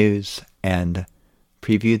Wednesday news and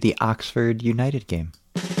preview the Oxford United game.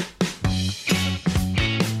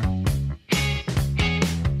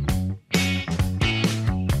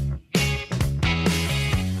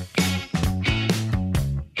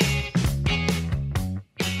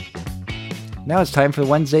 Now it's time for the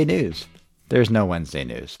Wednesday news. There's no Wednesday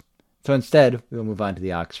news. So instead, we will move on to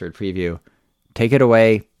the Oxford preview. Take it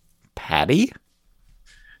away, Paddy.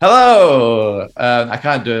 Hello. I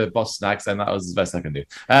can't do a Boston accent. That was the best I can do.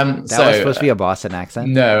 That was supposed to be a Boston accent?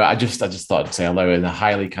 No, I just thought I'd say hello in a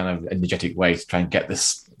highly kind of energetic way to try and get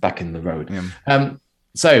this back in the road. Yeah.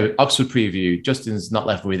 So Oxford preview. Justin's not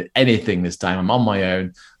left me with anything this time. I'm on my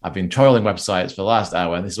own. I've been toiling websites for the last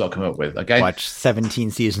hour, and this is what I've come up with. Okay. Watch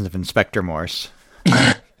 17 seasons of Inspector Morse.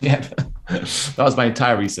 Yeah, that was my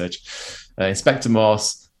entire research. Inspector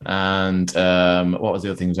Morse, and what was the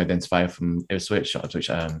other thing to identify from Ipswich,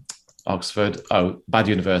 Oxford? Oh, Bad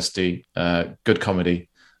University, good comedy,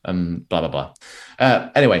 blah, blah, blah.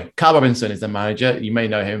 Anyway, Carl Robinson is the manager. You may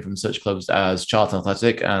know him from such clubs as Charlton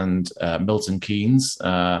Athletic and Milton Keynes,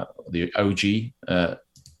 the OG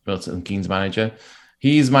Milton Keynes manager.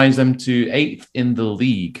 He's managed them to 8th in the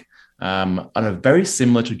league, on a very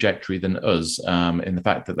similar trajectory than us, in the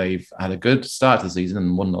fact that they've had a good start to the season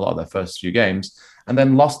and won a lot of their first few games, and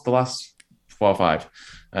then lost the last 4 or 5.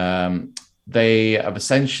 They have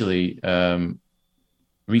essentially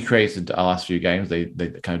recreated our last few games. They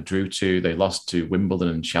kind of they lost to Wimbledon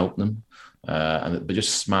and Cheltenham, and they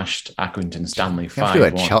just smashed Accrington Stanley 5-1. We have to do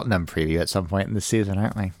a Cheltenham preview at some point in the season,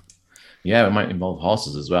 aren't we? Yeah, it might involve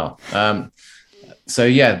horses as well. So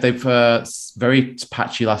yeah, they've very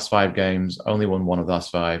patchy last 5 games, only won 1 of the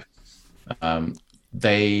last 5.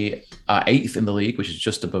 They are 8th in the league, which is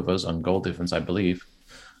just above us on goal difference, I believe.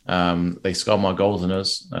 They score more goals than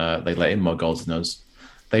us. They let in more goals than us.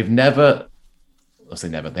 They haven't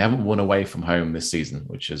won away from home this season,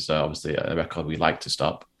 which is obviously a record we like to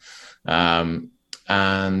stop. And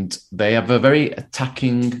they have a very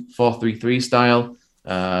attacking 4-3-3 style.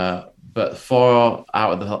 But 4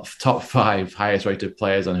 out of the top 5 highest rated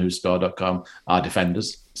players on WhoScore.com are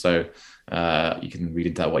defenders. So you can read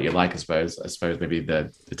into that what you like, I suppose. I suppose maybe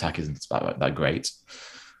the attack isn't that great.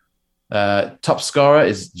 Top scorer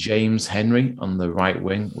is James Henry on the right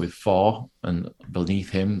wing with 4. And beneath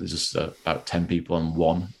him, there's just about 10 people on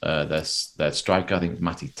 1. Their striker, I think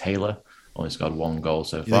Matty Taylor, only scored 1 goal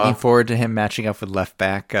so far. You're looking forward to him matching up with left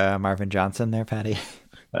back Marvin Johnson there, Paddy?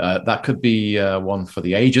 That could be one for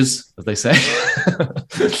the ages, as they say.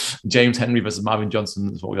 James Henry versus Marvin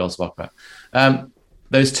Johnson is what we all spoke about.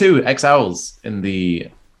 There's 2 ex-Owls in the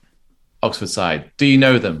Oxford side. Do you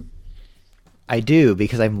know them? I do,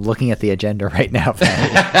 because I'm looking at the agenda right now.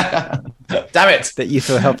 Damn it! That you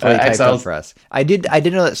so helpfully typed up for us. I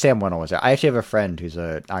didn't know that Sam Wennell was there. I actually have a friend who's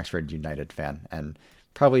an Oxford United fan, and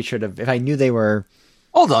probably should have, if I knew they were...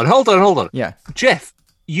 Hold on. Yeah. Jeff,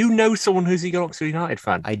 you know someone who's an Oxford United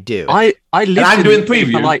fan? I do. I lived in doing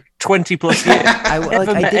preview for like 20 plus years. I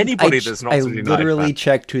never met anybody that's not Oxford United I literally fan.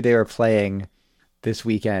 checked who they were playing this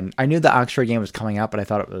weekend. I knew the Oxford game was coming up, but I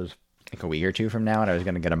thought it was like a week or two from now, and I was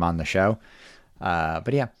going to get him on the show.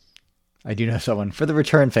 But yeah, I do know someone for the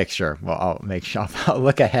return fixture. Well, I'll make sure I'll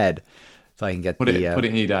look ahead so I can get put it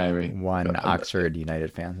in your diary. One Oxford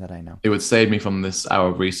United fan that I know. It would save me from this hour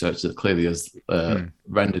of research that clearly has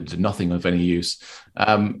rendered nothing of any use.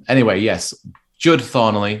 Anyway, yes, Judd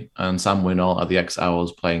Thornley and Sam Winnall are the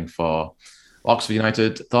ex-Owls playing for Oxford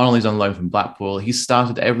United. Thornley's on loan from Blackpool. He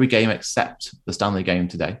started every game except the Stanley game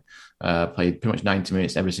today. Played pretty much 90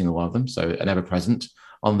 minutes every single one of them, so an ever-present.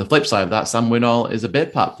 On the flip side of that, Sam Winnall is a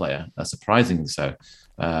bit part player, surprisingly so.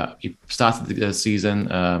 He started the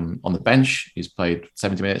season on the bench. He's played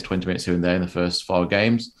 70 minutes, 20 minutes here and there in the first 4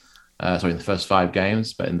 games. In the first 5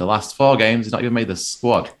 games. But in the last 4 games, he's not even made the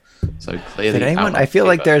squad. So clearly, did anyone? I feel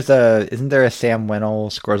like isn't there a Sam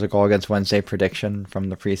Winnall scores a goal against Wednesday prediction from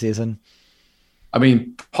the preseason? I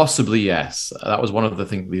mean, possibly yes. That was one of the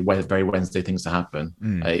very Wednesday things to happen.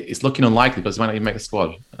 It's looking unlikely, but he might not even make the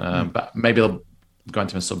squad. But maybe they'll go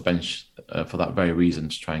into a sub bench for that very reason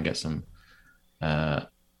to try and get some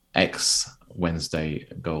ex-Wednesday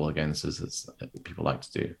goal against us, as people like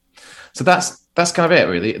to do. So that's kind of it,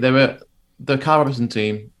 really. They were the Carl Robertson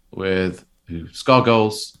team who score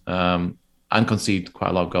goals and concede quite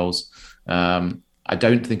a lot of goals. I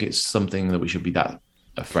don't think it's something that we should be that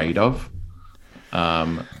afraid of.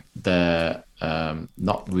 They're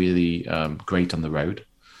not really great on the road.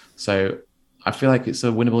 So I feel like it's a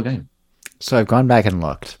winnable game. So I've gone back and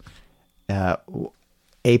looked.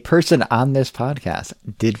 A person on this podcast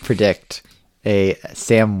did predict a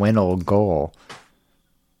Sam Winnall goal.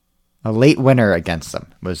 A late winner against them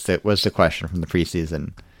was the question from the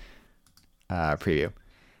preseason preview.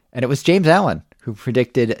 And it was James Allen who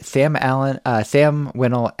predicted Sam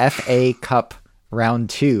Winnall FA Cup round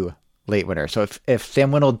 2 late winner. So if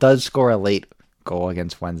Sam Winnall does score a late goal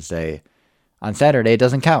against Wednesday on Saturday, it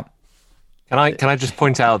doesn't count. Can I just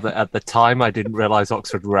point out that at the time I didn't realise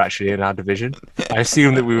Oxford were actually in our division. I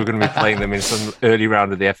assumed that we were going to be playing them in some early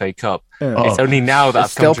round of the FA Cup. It's only now that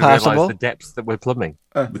I've come to realise the depths that we're plumbing.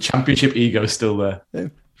 The championship ego is still there.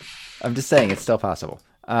 I'm just saying it's still possible.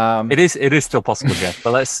 It is still possible, Jeff.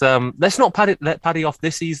 But let's not let Paddy off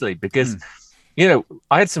this easily, because I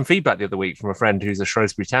had some feedback the other week from a friend who's a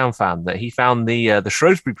Shrewsbury Town fan that he found the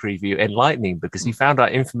Shrewsbury preview enlightening, because he found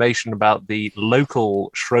out information about the local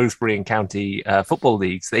Shrewsbury and County football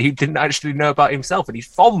leagues that he didn't actually know about himself, and he's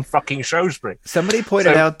from fucking Shrewsbury. Somebody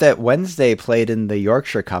pointed out that Wednesday played in the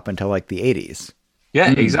Yorkshire Cup until like the 80s. Yeah,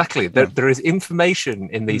 exactly. There is information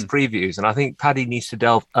in these previews, and I think Paddy needs to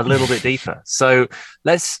delve a little bit deeper. So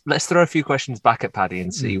let's throw a few questions back at Paddy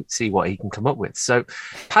and see what he can come up with. So,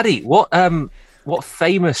 Paddy, what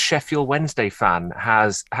famous Sheffield Wednesday fan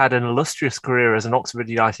has had an illustrious career as an Oxford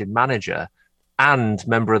United manager and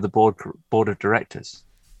member of the board of directors?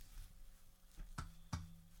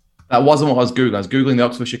 That wasn't what I was Googling. I was Googling the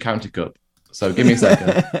Oxfordshire County Cup. So give me a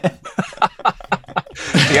second.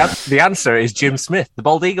 The answer is Jim Smith, the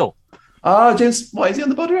Bald Eagle. Oh, James, what, is he on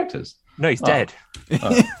the board of directors? No, he's dead.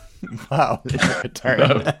 Oh. Wow. No. That's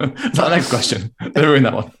the next question. They were in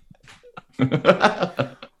that one.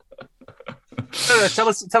 No, tell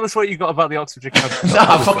us what you got about the Oxfordshire County.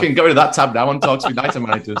 Nah, fucking go to that tab now and talk to United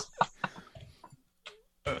managers.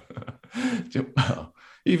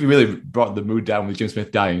 You've really brought the mood down with Jim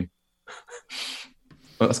Smith dying.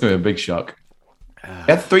 Well, that's going to be a big shock.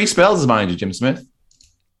 He had 3 spells as manager, Jim Smith.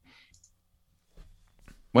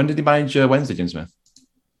 When did he manage Wednesday, Jim Smith?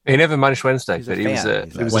 He never managed Wednesday, but he was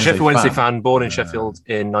a Sheffield Wednesday fan, born in Sheffield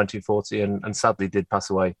in 1940, and sadly did pass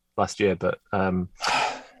away last year. But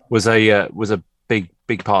was a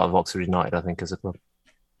big part of Oxford United, I think, as a club.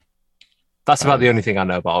 That's about the only thing I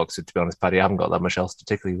know about Oxford, to be honest, Paddy. I haven't got that much else to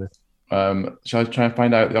tickle you with. Shall I try and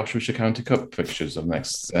find out the Oxfordshire County Cup fixtures of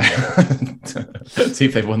next? See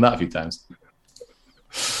if they've won that a few times.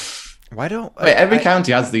 Why don't every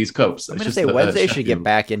county has these cups? I'm going to say Wednesday should get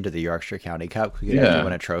back into the Yorkshire County Cup. We could actually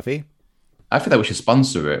win a trophy. I feel like we should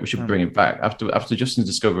sponsor it. We should bring it back after Justin's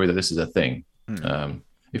discovery that this is a thing.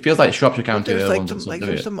 It feels like Shropshire County.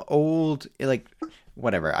 There's some old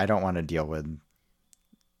whatever. I don't want to deal with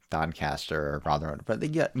Doncaster or Rotherham, but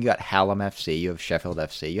you got Hallam FC, you have Sheffield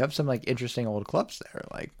FC, you have some interesting old clubs there.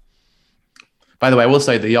 By the way, I will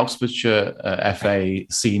say the Oxfordshire FA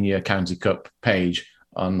Senior County Cup page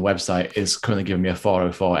on the website is currently giving me a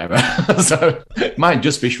 404 error. So it might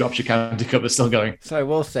just be Shropshire County Cup that's still going. So I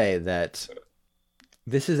will say that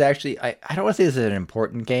this is actually, I don't want to say this is an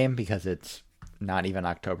important game because it's not even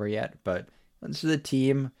October yet, but this is a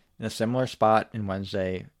team in a similar spot in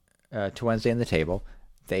Wednesday to Wednesday in the table.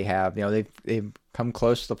 They have, they've come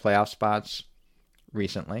close to the playoff spots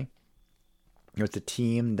recently. it's a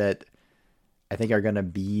team that I think are going to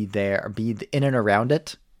be in and around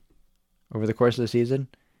it over the course of the season.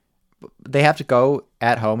 They have to go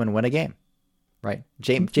at home and win a game, right?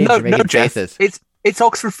 James, no, you're making Jeff. faces. It's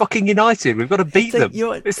Oxford fucking United. We've got to beat them.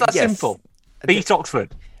 It's that yes. simple. Beat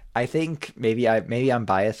Oxford. I think maybe I'm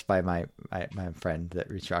biased by my friend that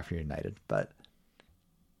reached Oxford United, but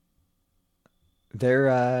they're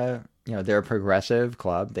a progressive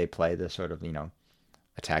club. They play this sort of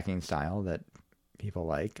attacking style that people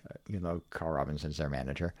like. Carl Robinson's their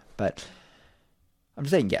manager, but I'm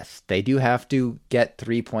saying yes, they do have to get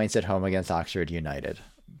 3 points at home against Oxford United.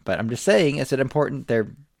 But I'm just saying, is it important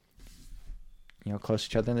they're close to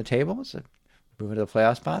each other in the table? Is it moving to the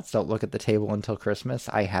playoff spots? Don't look at the table until Christmas.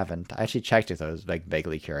 I haven't. I actually checked it. I was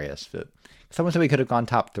vaguely curious. But someone said we could have gone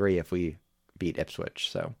top 3 if we beat Ipswich.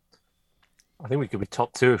 So I think we could be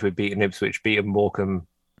top 2 if we'd beaten Ipswich, beaten Morecambe,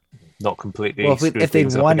 not completely. Well, if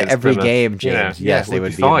they'd won every game, James, yes, they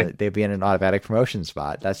would be fine. They'd be in an automatic promotion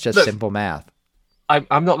spot. That's just simple math.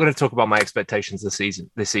 I'm not going to talk about my expectations this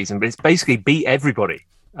season, but it's basically beat everybody,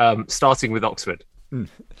 starting with Oxford.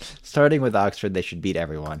 Starting with Oxford, they should beat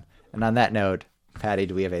everyone. And on that note, Paddy,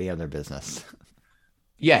 do we have any other business?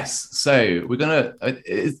 Yes. So we're going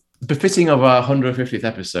to, befitting of our 150th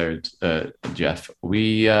episode, Jeff,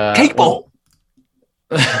 we... Cake ball!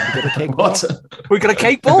 We got a cake ball? What? We got a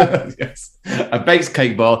cake ball? Yes. A baked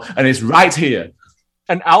cake ball, and it's right here.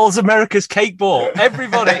 An Owls America's cake ball.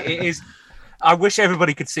 Everybody, it is... I wish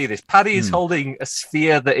everybody could see this. Paddy is holding a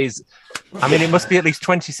sphere that is, it must be at least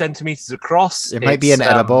 20 centimeters across. It might be an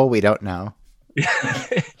edible. We don't know.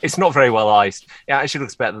 It's not very well iced. It actually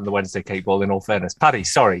looks better than the Wednesday cake ball, in all fairness. Paddy,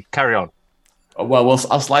 sorry, carry on. Well,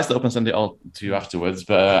 I'll slice it up and send it all to you afterwards.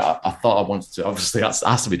 But I thought I wanted to. Obviously, that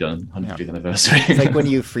has to be done. 150th anniversary. It's like when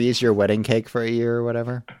you freeze your wedding cake for a year or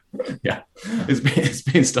whatever. Yeah, it's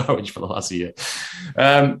been in storage for the last year.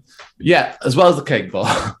 As well as the cake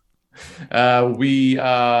ball. We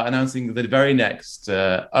are announcing the very next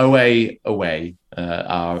OA Away,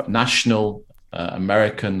 our national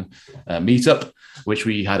American meetup, which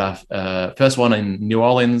we had our first one in New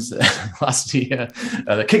Orleans last year.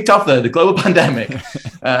 That kicked off the global pandemic.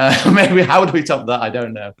 Maybe how would we top that? I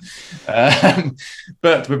don't know.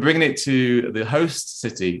 But we're bringing it to the host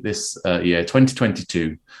city this year,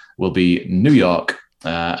 2022, will be New York.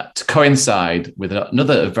 To coincide with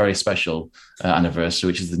another very special anniversary,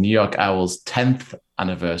 which is the New York Owls' 10th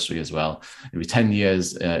anniversary as well. It'll be 10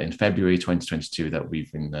 years in February 2022 that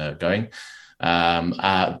we've been going.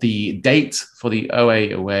 The date for the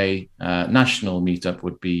OA Away national meetup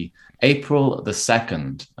would be April the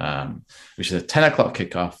 2nd, which is a 10 o'clock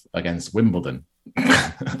kickoff against Wimbledon.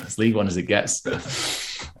 As League One as it gets.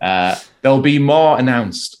 There'll be more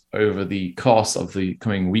announced over the course of the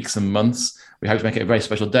coming weeks and months. We hope to make it a very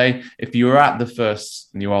special day. If you were at the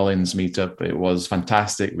first New Orleans meetup, it was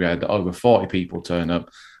fantastic. We had over 40 people turn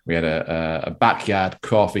up. We had a backyard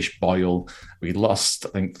crawfish boil. We lost, I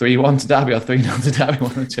think, 3-1 to Derby or 3-0 to Derby,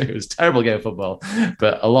 1 or 2. It was a terrible game of football,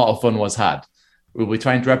 but a lot of fun was had. We'll be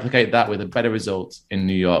trying to replicate that with a better result in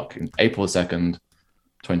New York in April 2nd,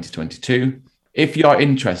 2022. If you're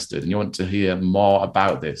interested and you want to hear more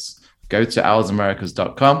about this, go to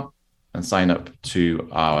owlsamericas.com and sign up to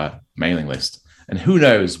our mailing list. And who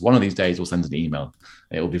knows, one of these days we'll send an email.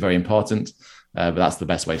 It will be very important, but that's the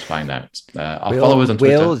best way to find out. Our followers on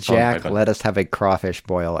Twitter. Will Jack let us have a crawfish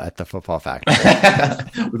boil at the football factory?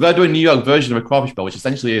 We've got to do a New York version of a crawfish boil, which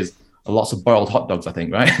essentially is lots of boiled hot dogs, I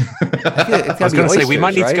think, right? I was going to say, we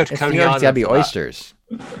might need to go to Coney Island. It's got to be oysters.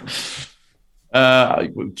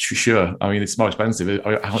 Sure. I mean, it's more expensive.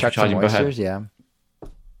 How much are you charging per head? Yeah.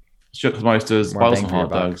 Shuck some oysters, More boil bang some for your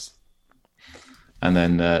hot dogs, and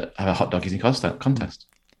then have a hot dog eating contest.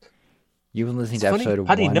 You've been listening It's to funny, episode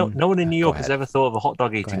Paddy, 1. no one in New York has ahead. ever thought of a hot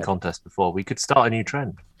dog eating contest before. We could start a new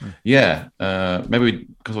trend. Yeah, maybe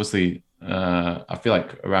because obviously I feel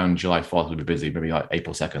like around July 4th we'll be busy. Maybe like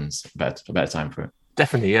April 2nd's a better time for it.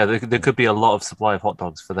 Definitely, yeah. There could be a lot of supply of hot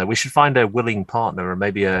dogs for there. We should find a willing partner or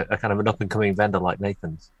maybe a kind of an up-and-coming vendor like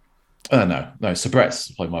Nathan's. No, Sabret's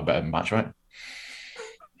probably my better match, right?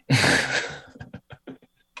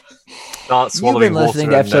 You've been listening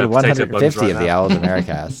to episode 150 of the Owls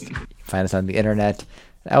Americast. You can find us on the internet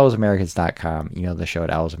at owlsamericas.com. Email the show at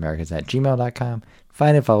owlsamericas@gmail.com.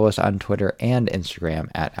 Find and follow us on Twitter and Instagram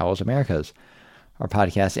at owlsamericas. Our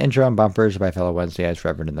podcast intro and bumpers are by fellow Wednesdayites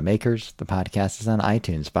Reverend and the Makers. The podcast is on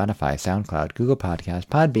iTunes, Spotify, SoundCloud, Google Podcasts,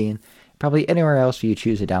 Podbean, probably anywhere else where you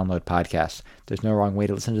choose to download podcasts. There's no wrong way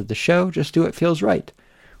to listen to the show. Just do what feels right.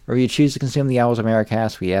 Wherever you choose to consume the Owls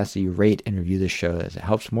Americast, we ask that you rate and review the show as it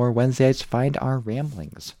helps more Wednesdayites find our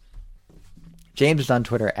ramblings. James is on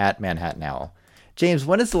Twitter at Manhattan Owl. James,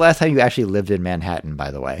 when is the last time you actually lived in Manhattan,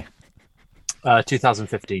 by the way?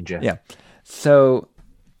 2015, Jeff. Yeah. So,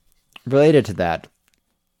 related to that,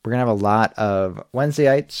 we're going to have a lot of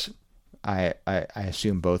Wednesdayites, I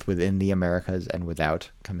assume both within the Americas and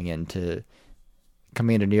without, coming into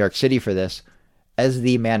New York City for this. As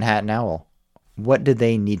the Manhattan Owl, what do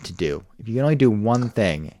they need to do? If you can only do one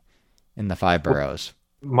thing in the 5 boroughs.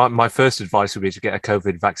 My first advice would be to get a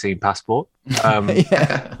COVID vaccine passport.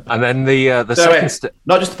 Yeah. And then the second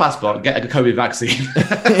not just the passport, get a COVID vaccine.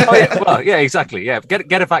 Oh, yeah, well, yeah, exactly. Yeah,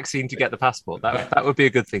 get a vaccine to get the passport. That would be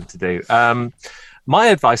a good thing to do. My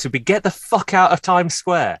advice would be get the fuck out of Times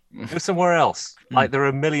Square. Go somewhere else. Like, there are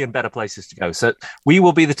a million better places to go. So we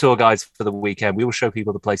will be the tour guides for the weekend. We will show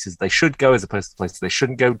people the places they should go as opposed to the places they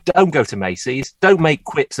shouldn't go. Don't go to Macy's. Don't make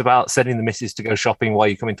quips about sending the missus to go shopping while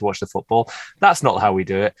you're coming to watch the football. That's not how we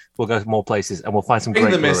do it. We'll go to more places and we'll find some Bring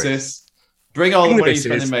great the breweries. missus. Bring all the money you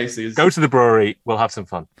spend in Macy's. Go to the brewery. We'll have some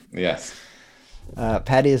fun. Yes.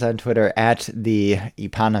 Patty is on Twitter at the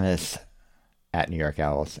eponymous at New York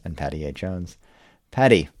Owls and Patty A. Jones.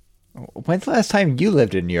 Patty, when's the last time you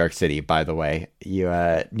lived in New York City, by the way? You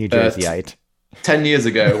New Jerseyite. 10 years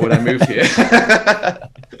ago when I moved here. I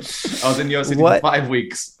was in New York City for 5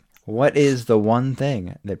 weeks. What is the one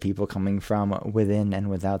thing that people coming from within and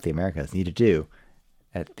without the Americas need to do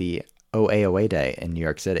at the OAOA Day in New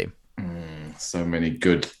York City? So many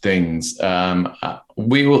good things.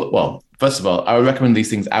 We will, well, first of all, I would recommend these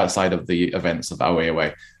things outside of the events of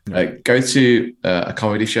OAOA. Go to a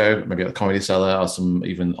comedy show, maybe at the Comedy Cellar or some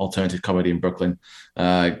even alternative comedy in Brooklyn.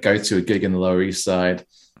 Go to a gig in the Lower East Side.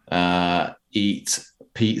 Eat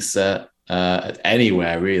pizza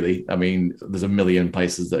anywhere, really. I mean, there's a million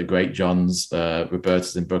places that are great. John's,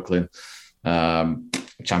 Roberta's in Brooklyn,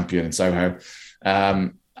 Champion in Soho.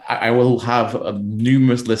 I will have a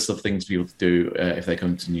numerous list of things for people to do if they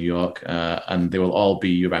come to New York, and they will all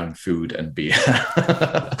be around food and beer.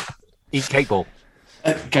 Eat cake ball.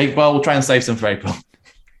 Cake ball, we'll try and save some for April.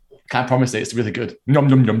 Can't promise it, it's really good. Nom,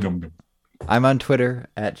 nom, nom, nom, nom. I'm on Twitter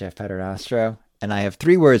at Jeff Paternostro, and I have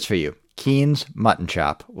 3 words for you. Keen's Mutton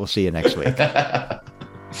Chop. We'll see you next week.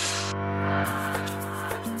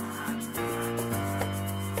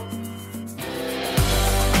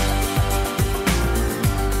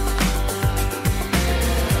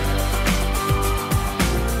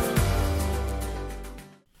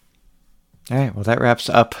 All right, well, that wraps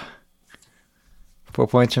up 4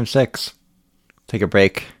 points from 6. Take a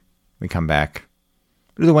break. We come back.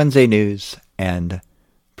 Do the Wednesday news and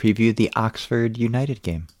preview the Oxford United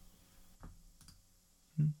game.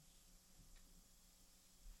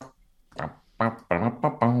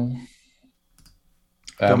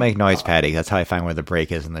 Don't make noise, Patty. That's how I find where the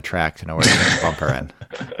break is in the track to know where to put the bumper in.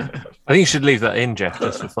 I think you should leave that in, Jeff,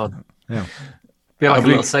 just for fun. Yeah. Be like a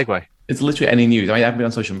little segue. It's literally any news. I mean, I haven't been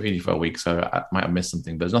on social media for a week, so I might have missed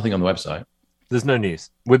something, but there's nothing on the website. There's no news.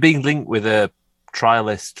 We're being linked with a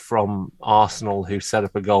trialist from Arsenal who set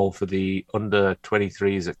up a goal for the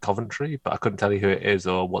under-23s at Coventry, but I couldn't tell you who it is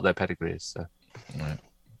or what their pedigree is. So. Right.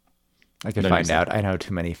 I could find out. I know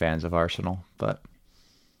too many fans of Arsenal, but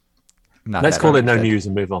not. Let's call it no news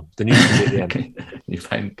and move on. The news is at the end. Can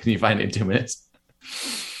you find it in 2 minutes?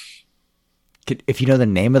 If you know the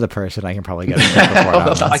name of the person, I can probably get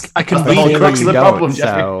it. I can read the problem,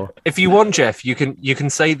 so... If you want, Jeff, you can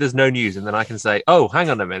say there's no news, and then I can say, "Oh, hang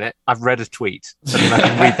on a minute, I've read a tweet," and then I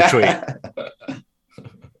can read the tweet.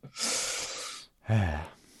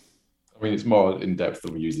 I mean, it's more in depth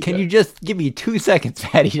than we usually. Can you just give me 2 seconds,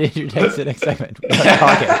 Patty, to introduce the next segment?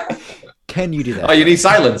 Can you do that? Oh, you need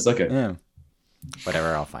silence. Okay. Yeah.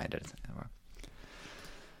 Whatever, I'll find it.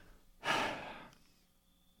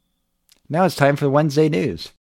 Now it's time for Wednesday news.